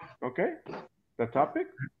 Okay, the topic.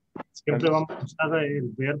 Siempre vamos a usar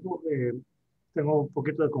el verbo, tengo un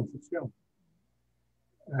poquito de confusión.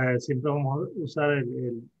 Siempre vamos a usar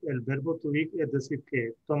el verbo to be, es decir,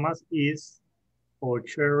 que Thomas is, o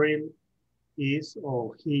Cheryl is,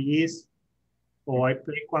 o he is, o I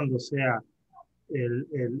play cuando sea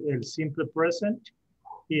el simple present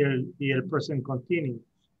y el present continuous.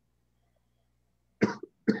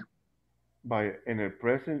 Vaya, en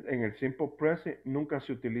el simple present nunca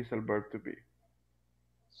se utiliza el verb to be.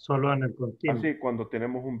 Solo en el continuo. Así, cuando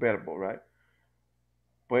tenemos un verbo, right?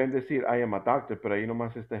 Pueden decir, I am a doctor, pero ahí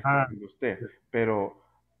nomás está escribiendo usted. Pero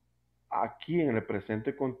aquí en el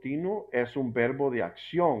presente continuo es un verbo de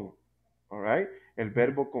acción, all right? El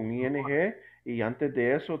verbo con ing y antes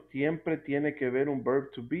de eso siempre tiene que ver un verb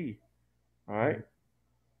to be, all right?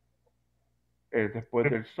 Después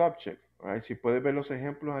del subject, all right? Si puedes ver los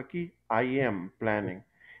ejemplos aquí, I am planning,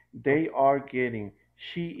 they are getting,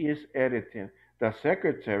 she is editing, the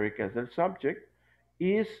secretary, que es el subject,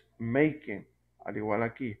 is making. Al igual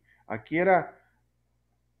aquí. Aquí era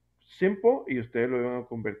simple y ustedes lo iban a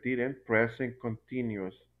convertir en present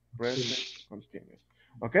continuous. Present continuous.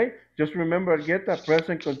 ¿Ok? Just remember, get that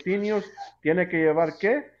present continuous tiene que llevar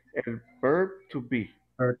 ¿qué? El verb to be.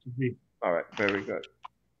 Verb to be. All right, very good.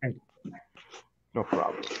 No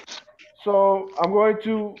problem. So I'm going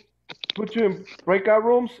to put you in breakout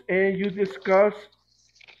rooms and you discuss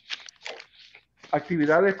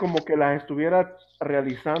actividades como que las estuviera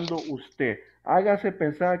realizando usted. Hágase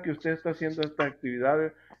pensar que usted está haciendo estas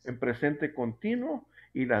actividades en presente continuo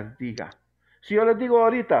y las diga. Si yo les digo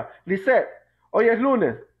ahorita, Lisette, hoy es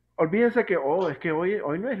lunes, olvídense que, es que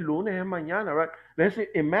hoy no es lunes, es mañana, right? Let's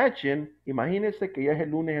imagínense que ya es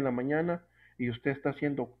el lunes en la mañana y usted está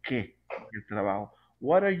haciendo ¿qué? El trabajo.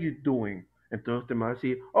 What are you doing? Entonces usted me va a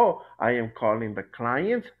decir, I am calling the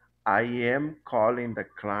clients. I am calling the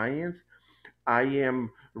clients. I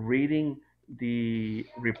am reading the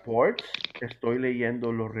reports. Estoy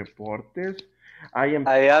leyendo los reportes. I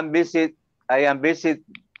am visit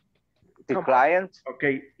the client.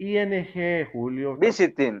 Okay, ING, Julio.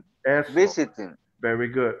 Visiting. Eso. Visiting. Very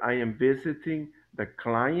good. I am visiting the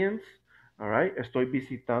clients. All right. Estoy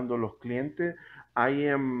visitando los clientes. I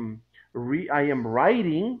am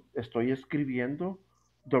writing. Estoy escribiendo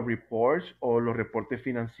the reports o los reportes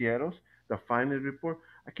financieros. The finance report.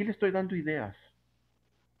 Aquí le estoy dando ideas.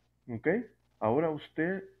 ¿Ok? Ahora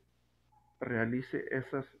usted realice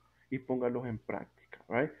esas y póngalos en práctica.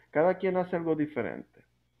 Right? Cada quien hace algo diferente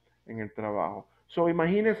en el trabajo. So,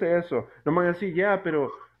 imagínese eso. No me van a decir,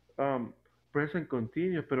 pero present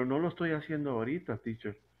continuous, pero no lo estoy haciendo ahorita,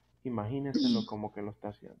 teacher. Imagínenselo como que lo está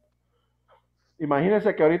haciendo.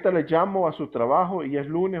 Imagínense que ahorita les llamo a su trabajo y es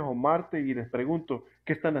lunes o martes y les pregunto,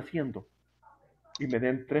 ¿qué están haciendo? Y me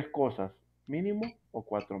den 3 cosas, mínimo o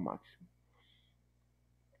 4 máximo.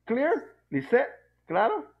 Clear? Lisette?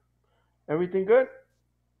 Claro? Everything good?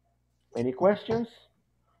 Any questions?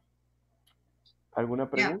 ¿Alguna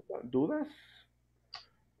pregunta? ¿Dudas?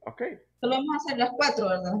 Ok. Solo vamos a hacer las 4,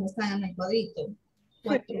 ¿verdad? Están en el cuadrito.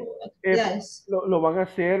 4 actividades. Lo van a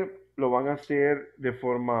hacer lo van a hacer de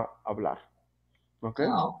forma hablar. ¿Ok?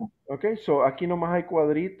 Ah, ok. Ok, so aquí nomás hay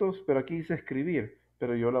cuadritos, pero aquí dice escribir,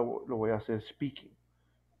 pero yo lo voy a hacer speaking,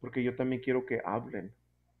 porque yo también quiero que hablen.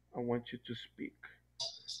 I want you to speak.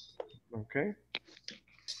 Okay?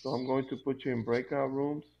 So I'm going to put you in breakout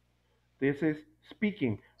rooms. This is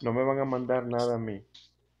speaking. No me van a mandar nada a mí.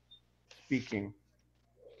 Speaking.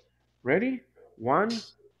 Ready? 1,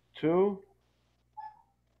 2,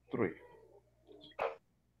 3.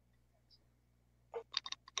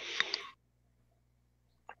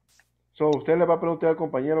 So usted le va a preguntar al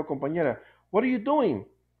compañero o compañera, what are you doing?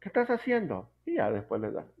 ¿Qué estás haciendo? Y ya después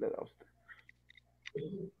le da a usted.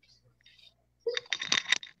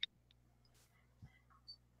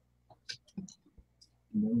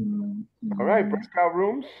 All right, breakout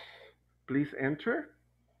rooms. Please enter.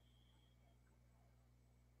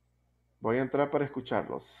 Voy a entrar para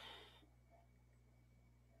escucharlos.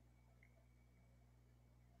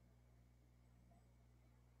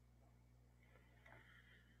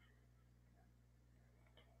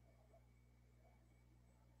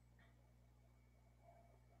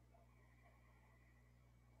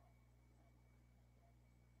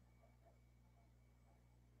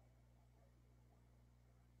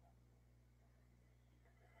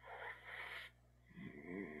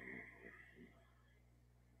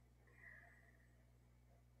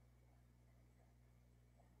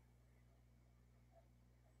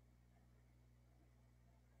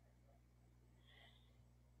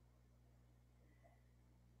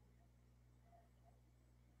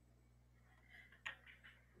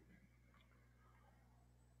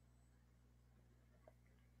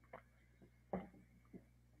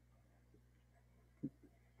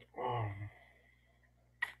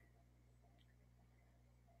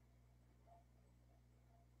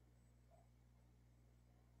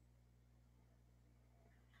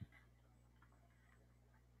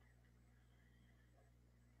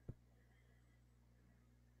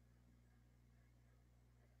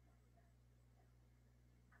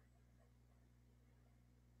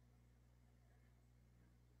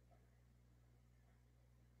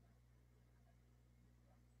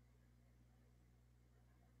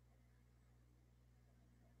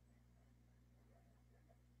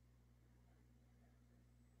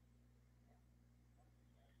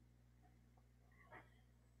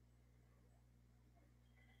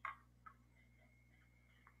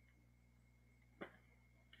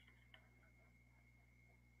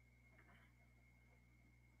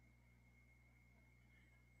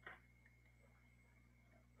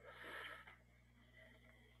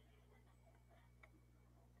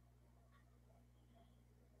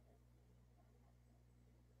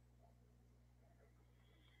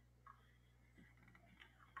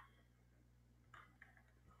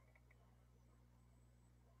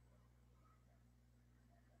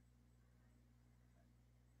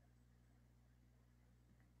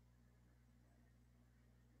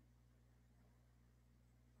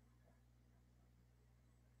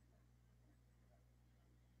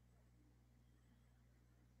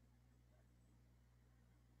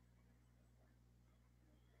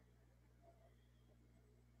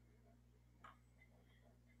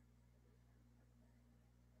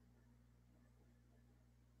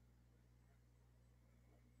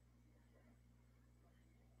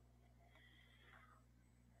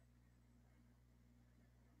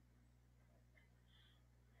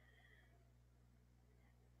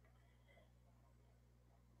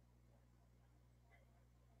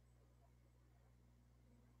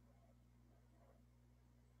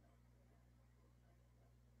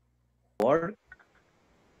 Work.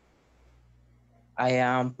 I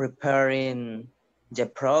am preparing the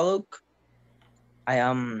product. I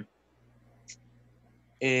am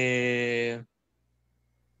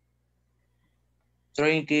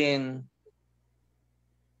drinking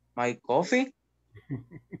my coffee.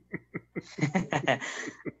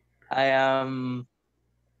 I am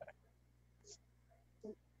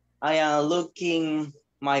looking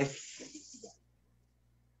my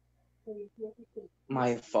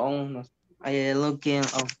phone. I am looking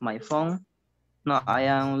of my phone. No, I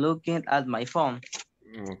am looking at my phone.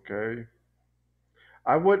 Okay.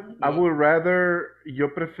 I would rather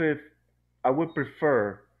I would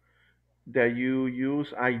prefer that you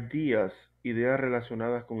use ideas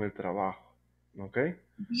relacionadas con el trabajo. Okay?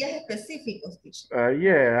 Días específicos, teacher.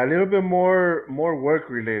 Yeah, a little bit more work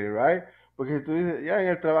related, right? Porque si tú dices, ya en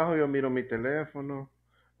el trabajo yo miro mi teléfono,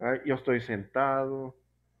 right? Yo estoy sentado,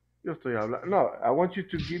 yo estoy hablando. No, I want you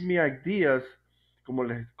to give me ideas como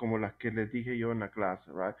las que les dije yo en la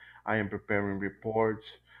clase, right? I am preparing reports,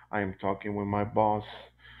 I am talking with my boss,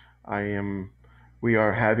 we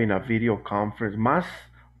are having a video conference.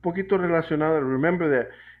 poquito relacionado. Remember that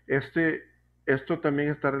esto también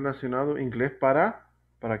está relacionado inglés ¿para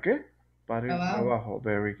qué? Para el trabajo.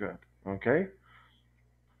 Very good. Okay.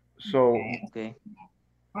 So, Okay.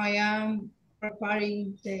 I am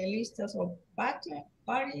preparing the listas of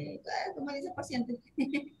 ¿cómo dice paciente?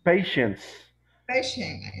 patience.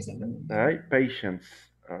 Patient. All right, patience.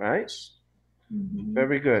 All right.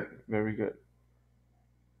 Very good. Very good.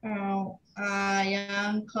 I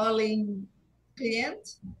am calling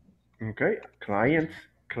client. Okay, clients.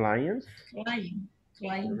 Clients. I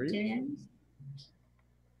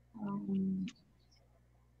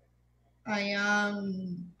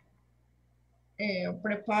am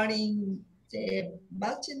preparing the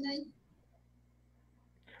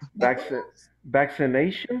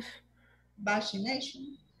Vaccinations.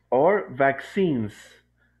 Vaccination. Or vaccines.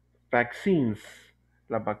 Vaccines.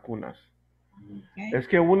 Las vacunas. Okay. Es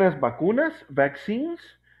que una es vacunas, vaccines,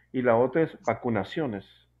 y la otra es vacunaciones.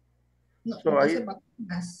 No, So entonces ahí,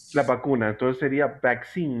 vacunas. la vacuna, entonces sería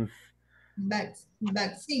vaccines.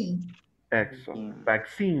 Vaccine. Excellent.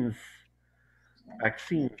 Vaccines.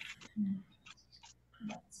 Vaccines.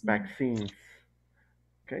 Vaccines.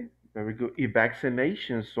 Okay, very good. Y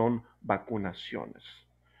vaccinations son vacunaciones.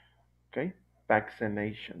 Okay,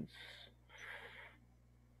 vaccinations.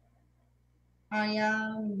 I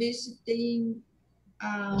am visiting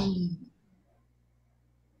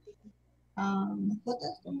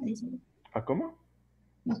mascotas, ¿cómo dicen? ¿Cómo?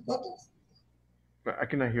 Mascotas. I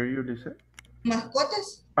cannot hear you, Lisa.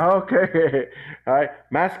 Mascotas. Okay. All right.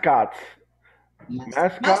 Mascots.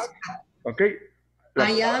 Mascot. Okay.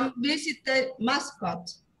 I am visited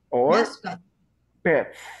mascot. Or Mascot.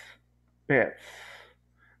 pets. Pets.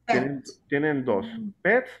 Tienen dos.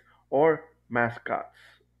 Pets or mascots.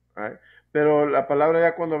 Right? Pero la palabra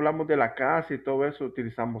ya cuando hablamos de la casa y todo eso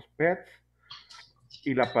utilizamos pets.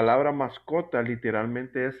 Y la palabra mascota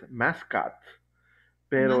literalmente es mascot.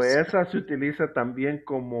 Pero esa se utiliza también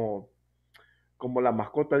como la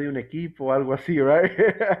mascota de un equipo o algo así, right?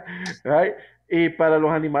 Right? Y para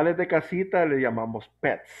los animales de casita le llamamos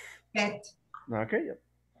pets. Pet. Okay.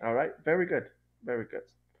 All right. Very good. Very good.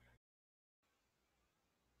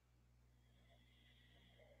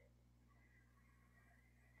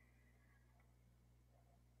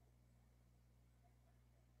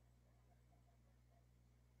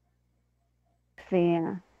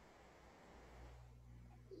 Fair.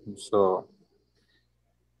 So,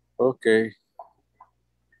 okay.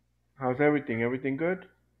 How's everything? Everything good?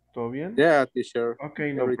 ¿Todo bien? Yeah, teacher.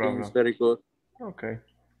 Okay, no Everything problem. is very good. Okay.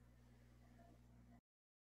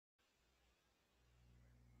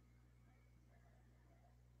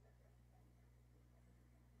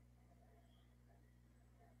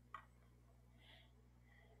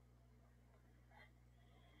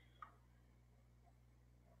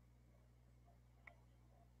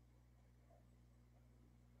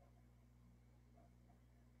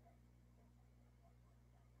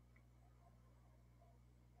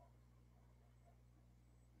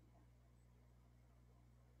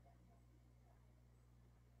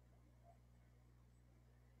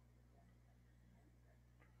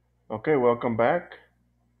 Okay, welcome back.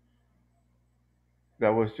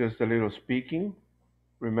 That was just a little speaking.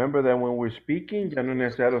 Remember that when we're speaking, ya no es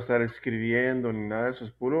necesario estar escribiendo ni nada de eso,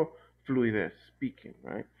 es puro fluidez, speaking,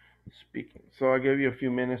 right? Speaking. So I gave you a few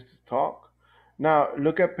minutes to talk. Now,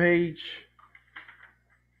 look at page.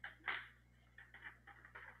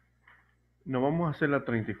 No vamos a hacer la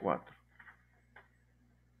 34.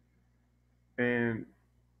 And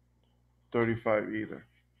 35 either.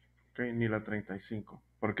 Okay, ni la 35.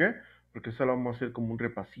 ¿Por qué? Porque esa la vamos a hacer como un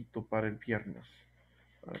repasito para el viernes.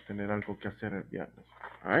 Para tener algo que hacer el viernes.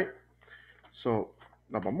 Alright? So,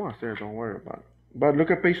 la vamos a hacer, don't worry about it. But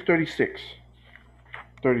look at page 36.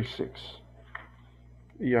 36.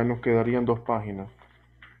 Y ya nos quedarían 2 páginas.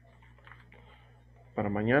 Para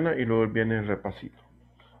mañana y luego viene el repasito.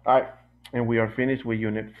 Alright. And we are finished with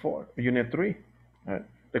Unit 4. Unit 3. Alright.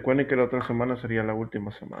 Recuerden que la otra semana sería la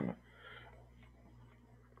última semana.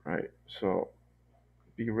 Alright. So,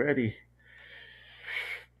 be ready.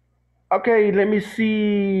 Okay, let me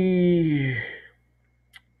see.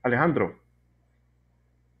 Alejandro.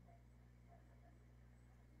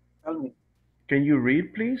 Tell me Can you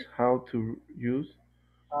read, please, how to use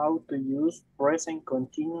present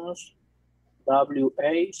continuous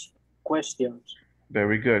WH questions.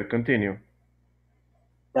 Very good. Continue.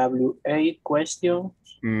 WH questions.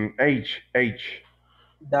 H.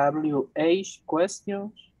 WH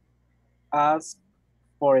questions ask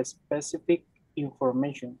for specific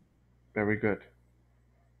information. Very good.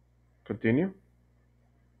 Continue.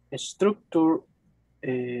 Structure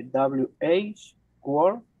WH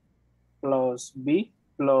word plus be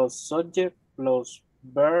plus subject plus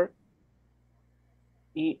verb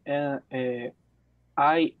ing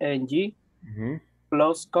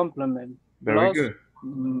plus complement Very plus good.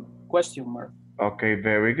 question mark. Okay,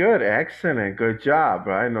 very good. Excellent. Good job,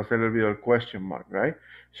 right? No se le olvidó el question mark, right?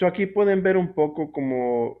 So aquí pueden ver un poco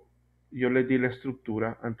como yo les di la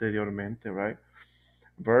estructura anteriormente, right?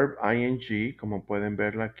 Verb ing, como pueden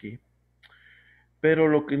verla aquí. Pero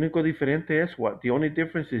lo único diferente es what? The only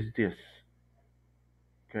difference is this.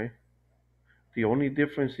 Okay? The only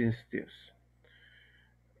difference is this.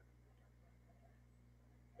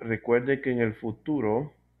 Recuerde que en el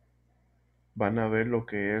futuro van a ver lo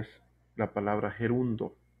que es la palabra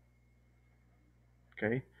gerundo.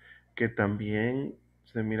 Okay? Que también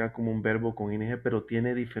se mira como un verbo con ing, pero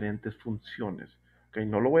tiene diferentes funciones. Okay?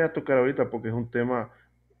 No lo voy a tocar ahorita porque es un tema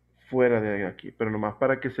fuera de aquí, pero nomás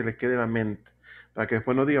para que se le quede en la mente. Para que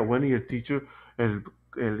después no diga, bueno, y el teacher,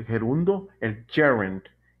 el gerundo, el gerund.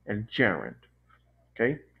 ¿Ok?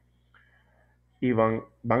 Y van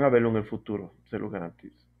a verlo en el futuro, se lo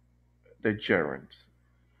garantizo. The gerunds.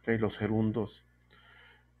 ¿Ok? Los gerundos.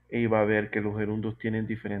 Y va a ver que los gerundos tienen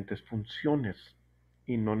diferentes funciones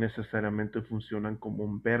y no necesariamente funcionan como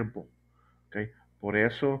un verbo. ¿Ok? Por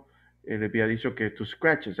eso le había dicho que to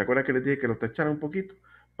scratch. ¿Se acuerdan que les dije que lo tacharan un poquito?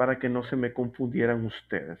 Para que no se me confundieran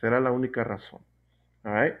ustedes. Era la única razón.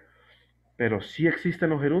 All right? Pero sí existen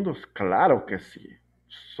los gerundos, claro que sí.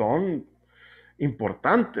 Son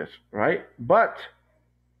importantes, right? But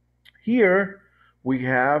here we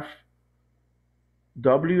have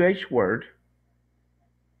WH word,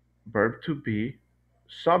 verb to be,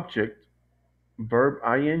 subject, verb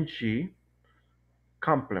ing,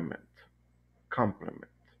 complement.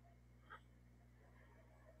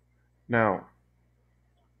 Now,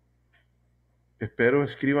 espero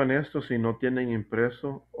escriban esto si no tienen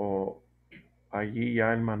impreso o allí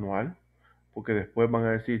ya el manual, porque después van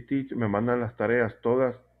a decir, teacher, me mandan las tareas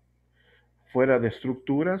todas fuera de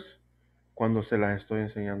estructuras cuando se las estoy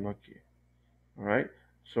enseñando aquí. All right?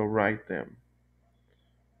 So write them.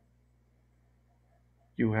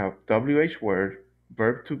 You have WH word,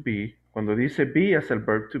 verb to be. Cuando dice be es el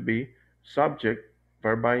verb to be, subject,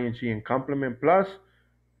 verb ing, and complement plus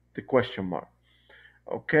the question mark.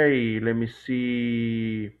 Okay, let me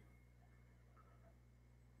see.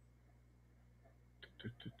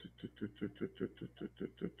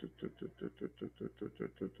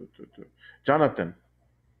 Jonathan,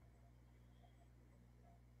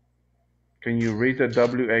 can you read the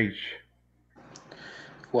WH?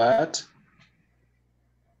 What?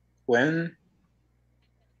 When?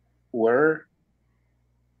 Where?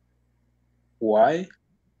 Why?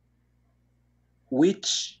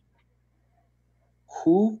 Which?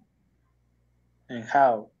 Who? And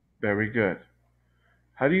how? Very good.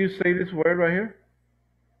 How do you say this word right here?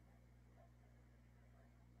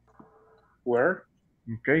 Where?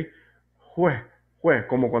 Okay. Juez,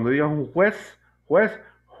 como cuando digas un juez,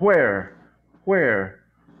 where.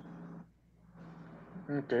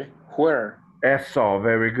 Okay. Where? Eso,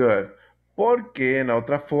 very good. Porque en la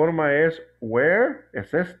otra forma es where,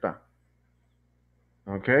 es esta.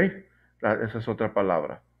 Okay. Esa es otra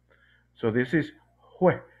palabra. So this is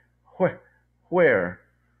where.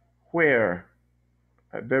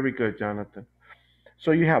 Very good, Jonathan.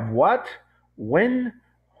 So you have what, when,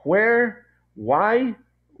 where, why,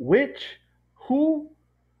 which, who,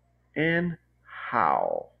 and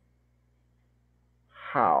how.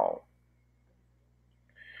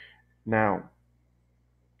 Now,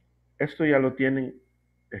 esto ya lo tienen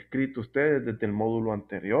escrito ustedes desde el módulo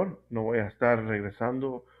anterior. No voy a estar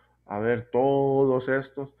regresando a ver todos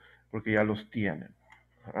estos porque ya los tienen.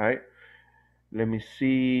 All right. Let me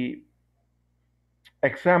see.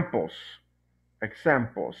 Examples.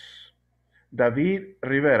 David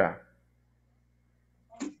Rivera.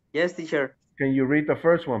 Yes, teacher. Can you read the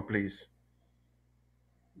first one, please?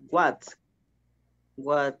 What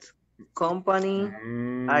company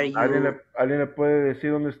are you? ¿Alguien le puede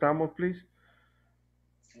decir dónde estamos, please?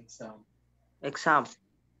 Exam.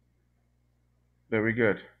 Very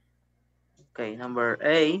good. Okay, number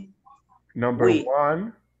A. Number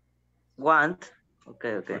one. Want.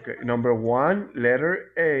 Okay. Number one,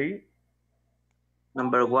 letter A.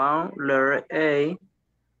 Number one, letter A.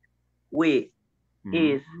 We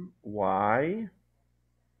is. Why?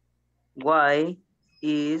 Why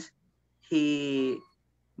is he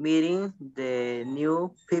meeting the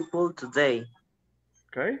new people today?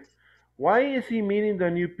 Okay. Why is he meeting the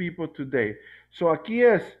new people today? So aquí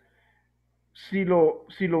es, si lo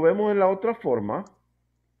vemos en la otra forma,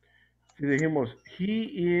 si dijimos, he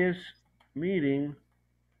is meeting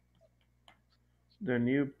the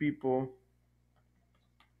new people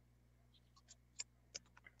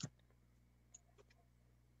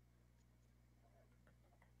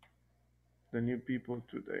The new people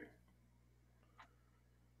today.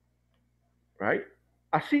 Right?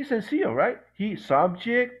 Así sencillo, right? He,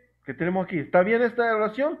 subject, que tenemos aquí. ¿Está bien esta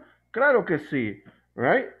oración? Claro que sí,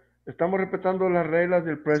 right? Estamos respetando las reglas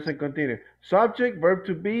del present continuous. Subject, verb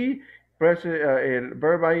to be, el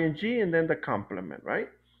verb ing, and then the complement, right?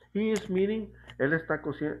 He is meeting, él está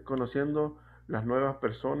conociendo las nuevas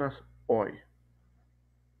personas hoy.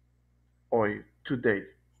 Hoy, today.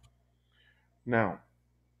 Now,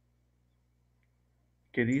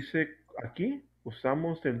 ¿qué dice aquí?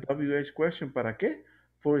 Usamos el WH question, ¿para qué?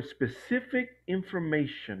 For specific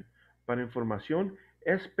information, para información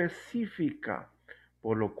específica,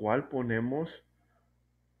 por lo cual ponemos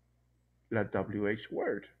la WH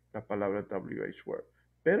word, la palabra WH word.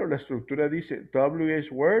 Pero la estructura dice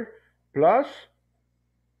WH word plus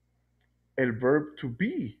el verb to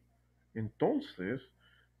be. Entonces,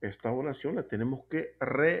 esta oración la tenemos que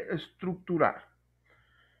reestructurar.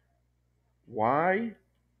 Why?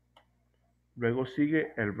 Luego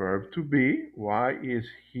sigue el verb to be. Why is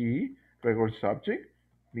he? Luego el subject.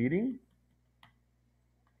 Meeting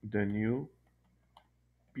the new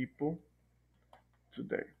people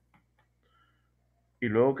today. Y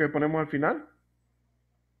luego, ¿qué ponemos al final?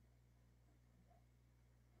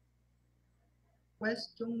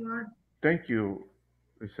 Question mark. Thank you,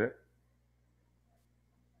 Lisette.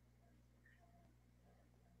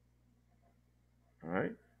 All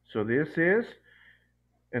right. So this is.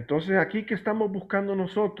 Entonces, aquí, ¿qué estamos buscando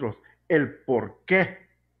nosotros? El por qué.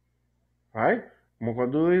 Right? Como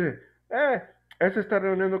cuando uno dice, él se está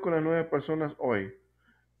reuniendo con las 9 personas hoy.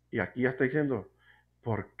 Y aquí ya está diciendo,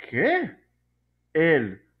 ¿por qué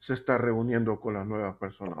él se está reuniendo con las nuevas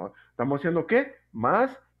personas? Estamos haciendo ¿qué?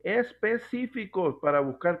 Más específicos para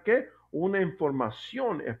buscar ¿qué? Una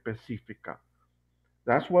información específica.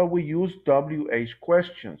 That's why we use WH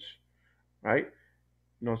questions, right?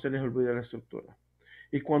 No se les olvide la estructura.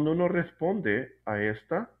 Y cuando uno responde a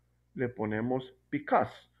esta, le ponemos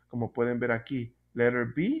because. Como pueden ver aquí, letter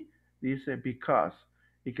B dice because.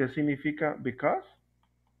 ¿Y qué significa because?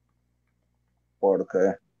 ¿Por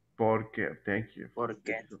qué? Porque, thank you.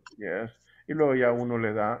 Porque. Yes. Y luego ya uno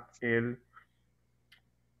le da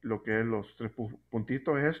lo que es los 3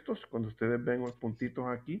 puntitos estos. Cuando ustedes ven los puntitos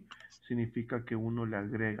aquí, significa que uno le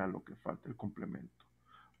agrega lo que falta, el complemento.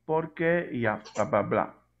 Porque, y ya, bla, bla,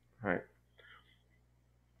 bla. Right.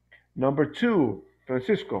 Number 2,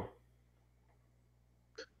 Francisco.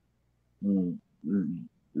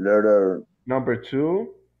 Letter. Number 2.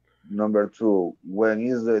 Number 2. When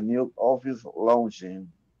is the new office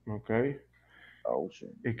launching? Ok.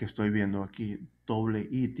 Launching. Es que estoy viendo aquí, doble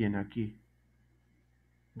I tiene aquí.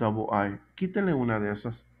 Double I. Quítenle una de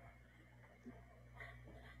esas.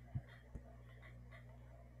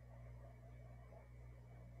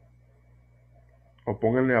 O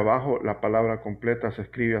pónganle abajo la palabra completa, se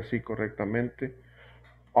escribe así correctamente.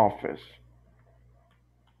 Office.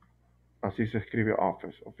 Así se escribe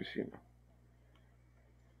office, oficina.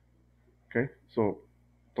 Ok, so,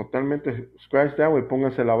 totalmente, scratch that y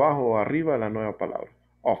póngansela abajo o arriba la nueva palabra.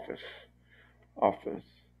 Office. Office.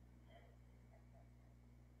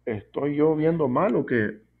 ¿Estoy yo viendo mal o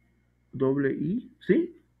qué? Doble I,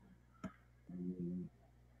 ¿sí?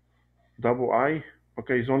 Double I.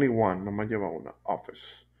 Ok, it's only one, nomás lleva una. Office.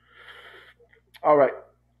 All right.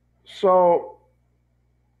 So,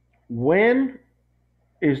 when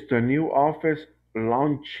is the new office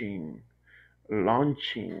launching?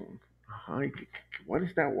 Launching. What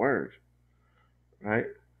is that word? Right?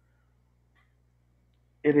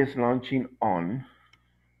 It is launching on.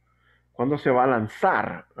 ¿Cuándo se va a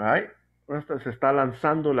lanzar? Right? Se está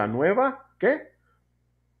lanzando la nueva, ¿qué?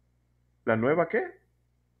 ¿La nueva qué?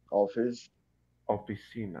 Office.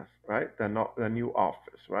 Oficinas, right? The new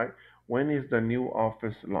office, right? When is the new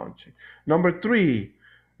office launching? Number 3,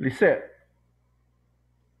 Lisette.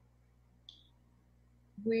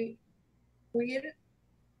 Where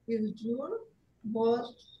is your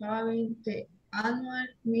boss having the annual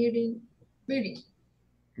meeting?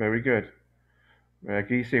 Very good.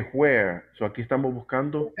 Aquí dice where. So aquí estamos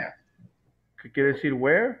buscando. ¿Qué quiere decir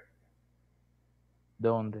where?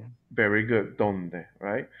 ¿Dónde? Very good. ¿Dónde?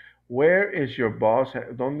 Right? Where is your boss?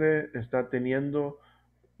 ¿Dónde está teniendo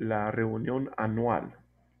la reunión anual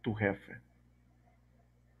tu jefe?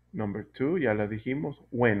 Number 2, ya la dijimos.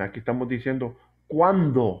 When. Aquí estamos diciendo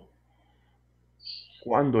cuándo.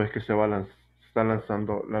 ¿Cuándo es que se va está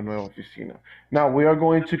lanzando la nueva oficina? Now, we are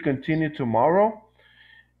going to continue tomorrow.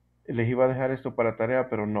 Les iba a dejar esto para tarea,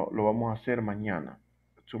 pero no, lo vamos a hacer mañana.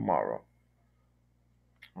 Tomorrow.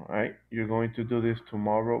 All right, you're going to do this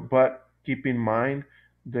tomorrow, but keep in mind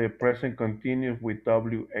the present continuous with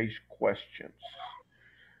WH questions.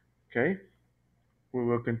 Okay, We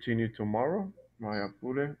will continue tomorrow. No hay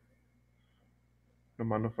apure.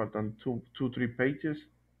 Nomás nos faltan two, 3 pages,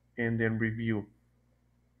 and then review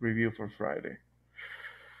for Friday.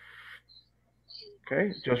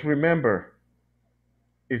 Okay, just remember,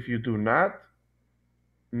 if you do not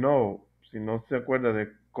know, si no se acuerda de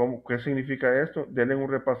qué significa esto, denle un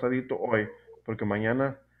repasadito hoy, porque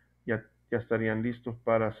mañana ya estarían listos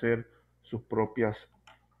para hacer sus propias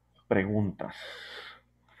preguntas.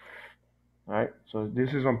 All right, so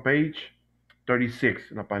this is on page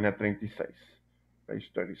 36, la página 36, page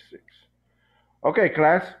 36. Okay,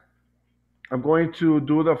 class, I'm going to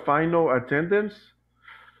do the final attendance.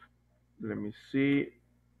 Let me see.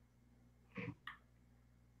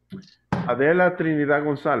 Adela Trinidad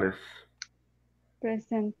González.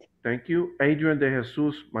 Present. Thank you. Adrian de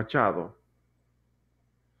Jesús Machado.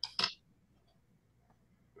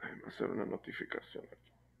 Déjame hacer una notificación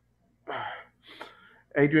aquí.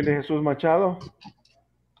 Adrian de Jesús Machado.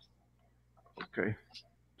 Okay,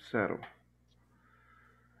 0.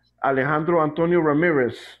 Alejandro Antonio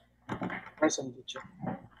Ramírez. Present, teacher.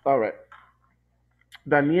 All right.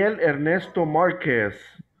 Daniel Ernesto Márquez.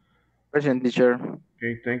 Present, teacher.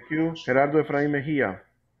 Okay, thank you. Gerardo Efraín Mejía.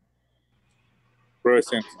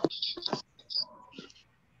 Present.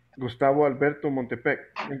 Gustavo Alberto Montepec.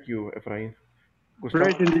 Thank you, Efraín. Gustavo.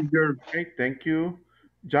 Present, teacher. Okay, thank you.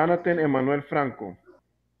 Jonathan Emanuel Franco.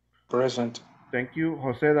 Present. Thank you.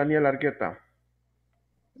 José Daniel Argueta.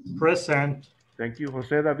 Present. Thank you.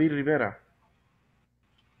 José David Rivera.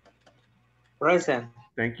 Present.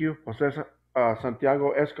 Thank you. José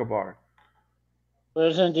Santiago Escobar.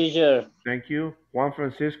 Present, teacher. Thank you. Juan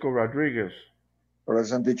Francisco Rodriguez.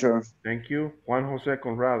 Present, teacher. Thank you. Juan José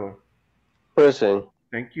Conrado. Present.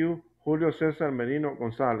 Thank you. Julio César Merino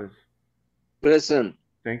González. Present.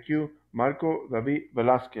 Thank you. Marco David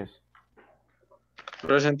Velázquez.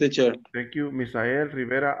 Present, teacher. Thank you. Misael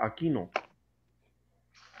Rivera Aquino.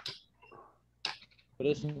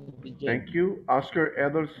 Present, teacher. Thank you. Oscar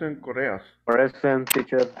Edelson Correas. Present,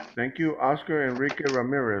 teacher. Thank you. Oscar Enrique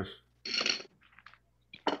Ramirez.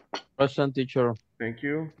 Present, teacher. Thank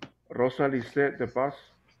you. Rosa Lisette de Paz.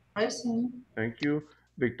 Present. Thank you.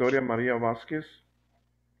 Victoria María Vázquez.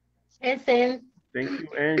 Present. Thank you.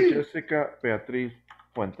 And Jessica Beatriz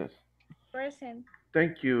Fuentes. Present.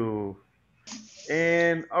 Thank you.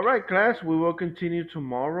 And all right, class, we will continue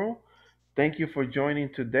tomorrow. Thank you for joining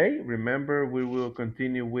today. Remember, we will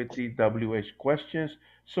continue with the WH questions,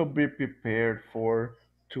 so be prepared for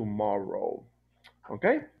tomorrow.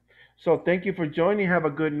 Okay? So thank you for joining. Have a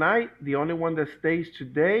good night. The only one that stays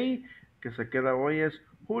today, que se queda hoy, es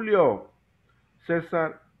Julio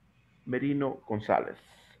César Merino González.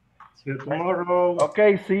 See you tomorrow.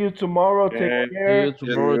 Okay, see you tomorrow. Take care. See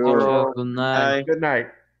you tomorrow, teacher. Good night. Good night.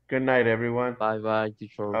 Good night, everyone. Bye,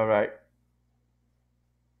 teacher. All right.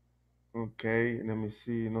 Okay, let me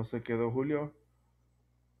see. ¿No se quedó Julio?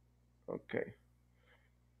 Okay.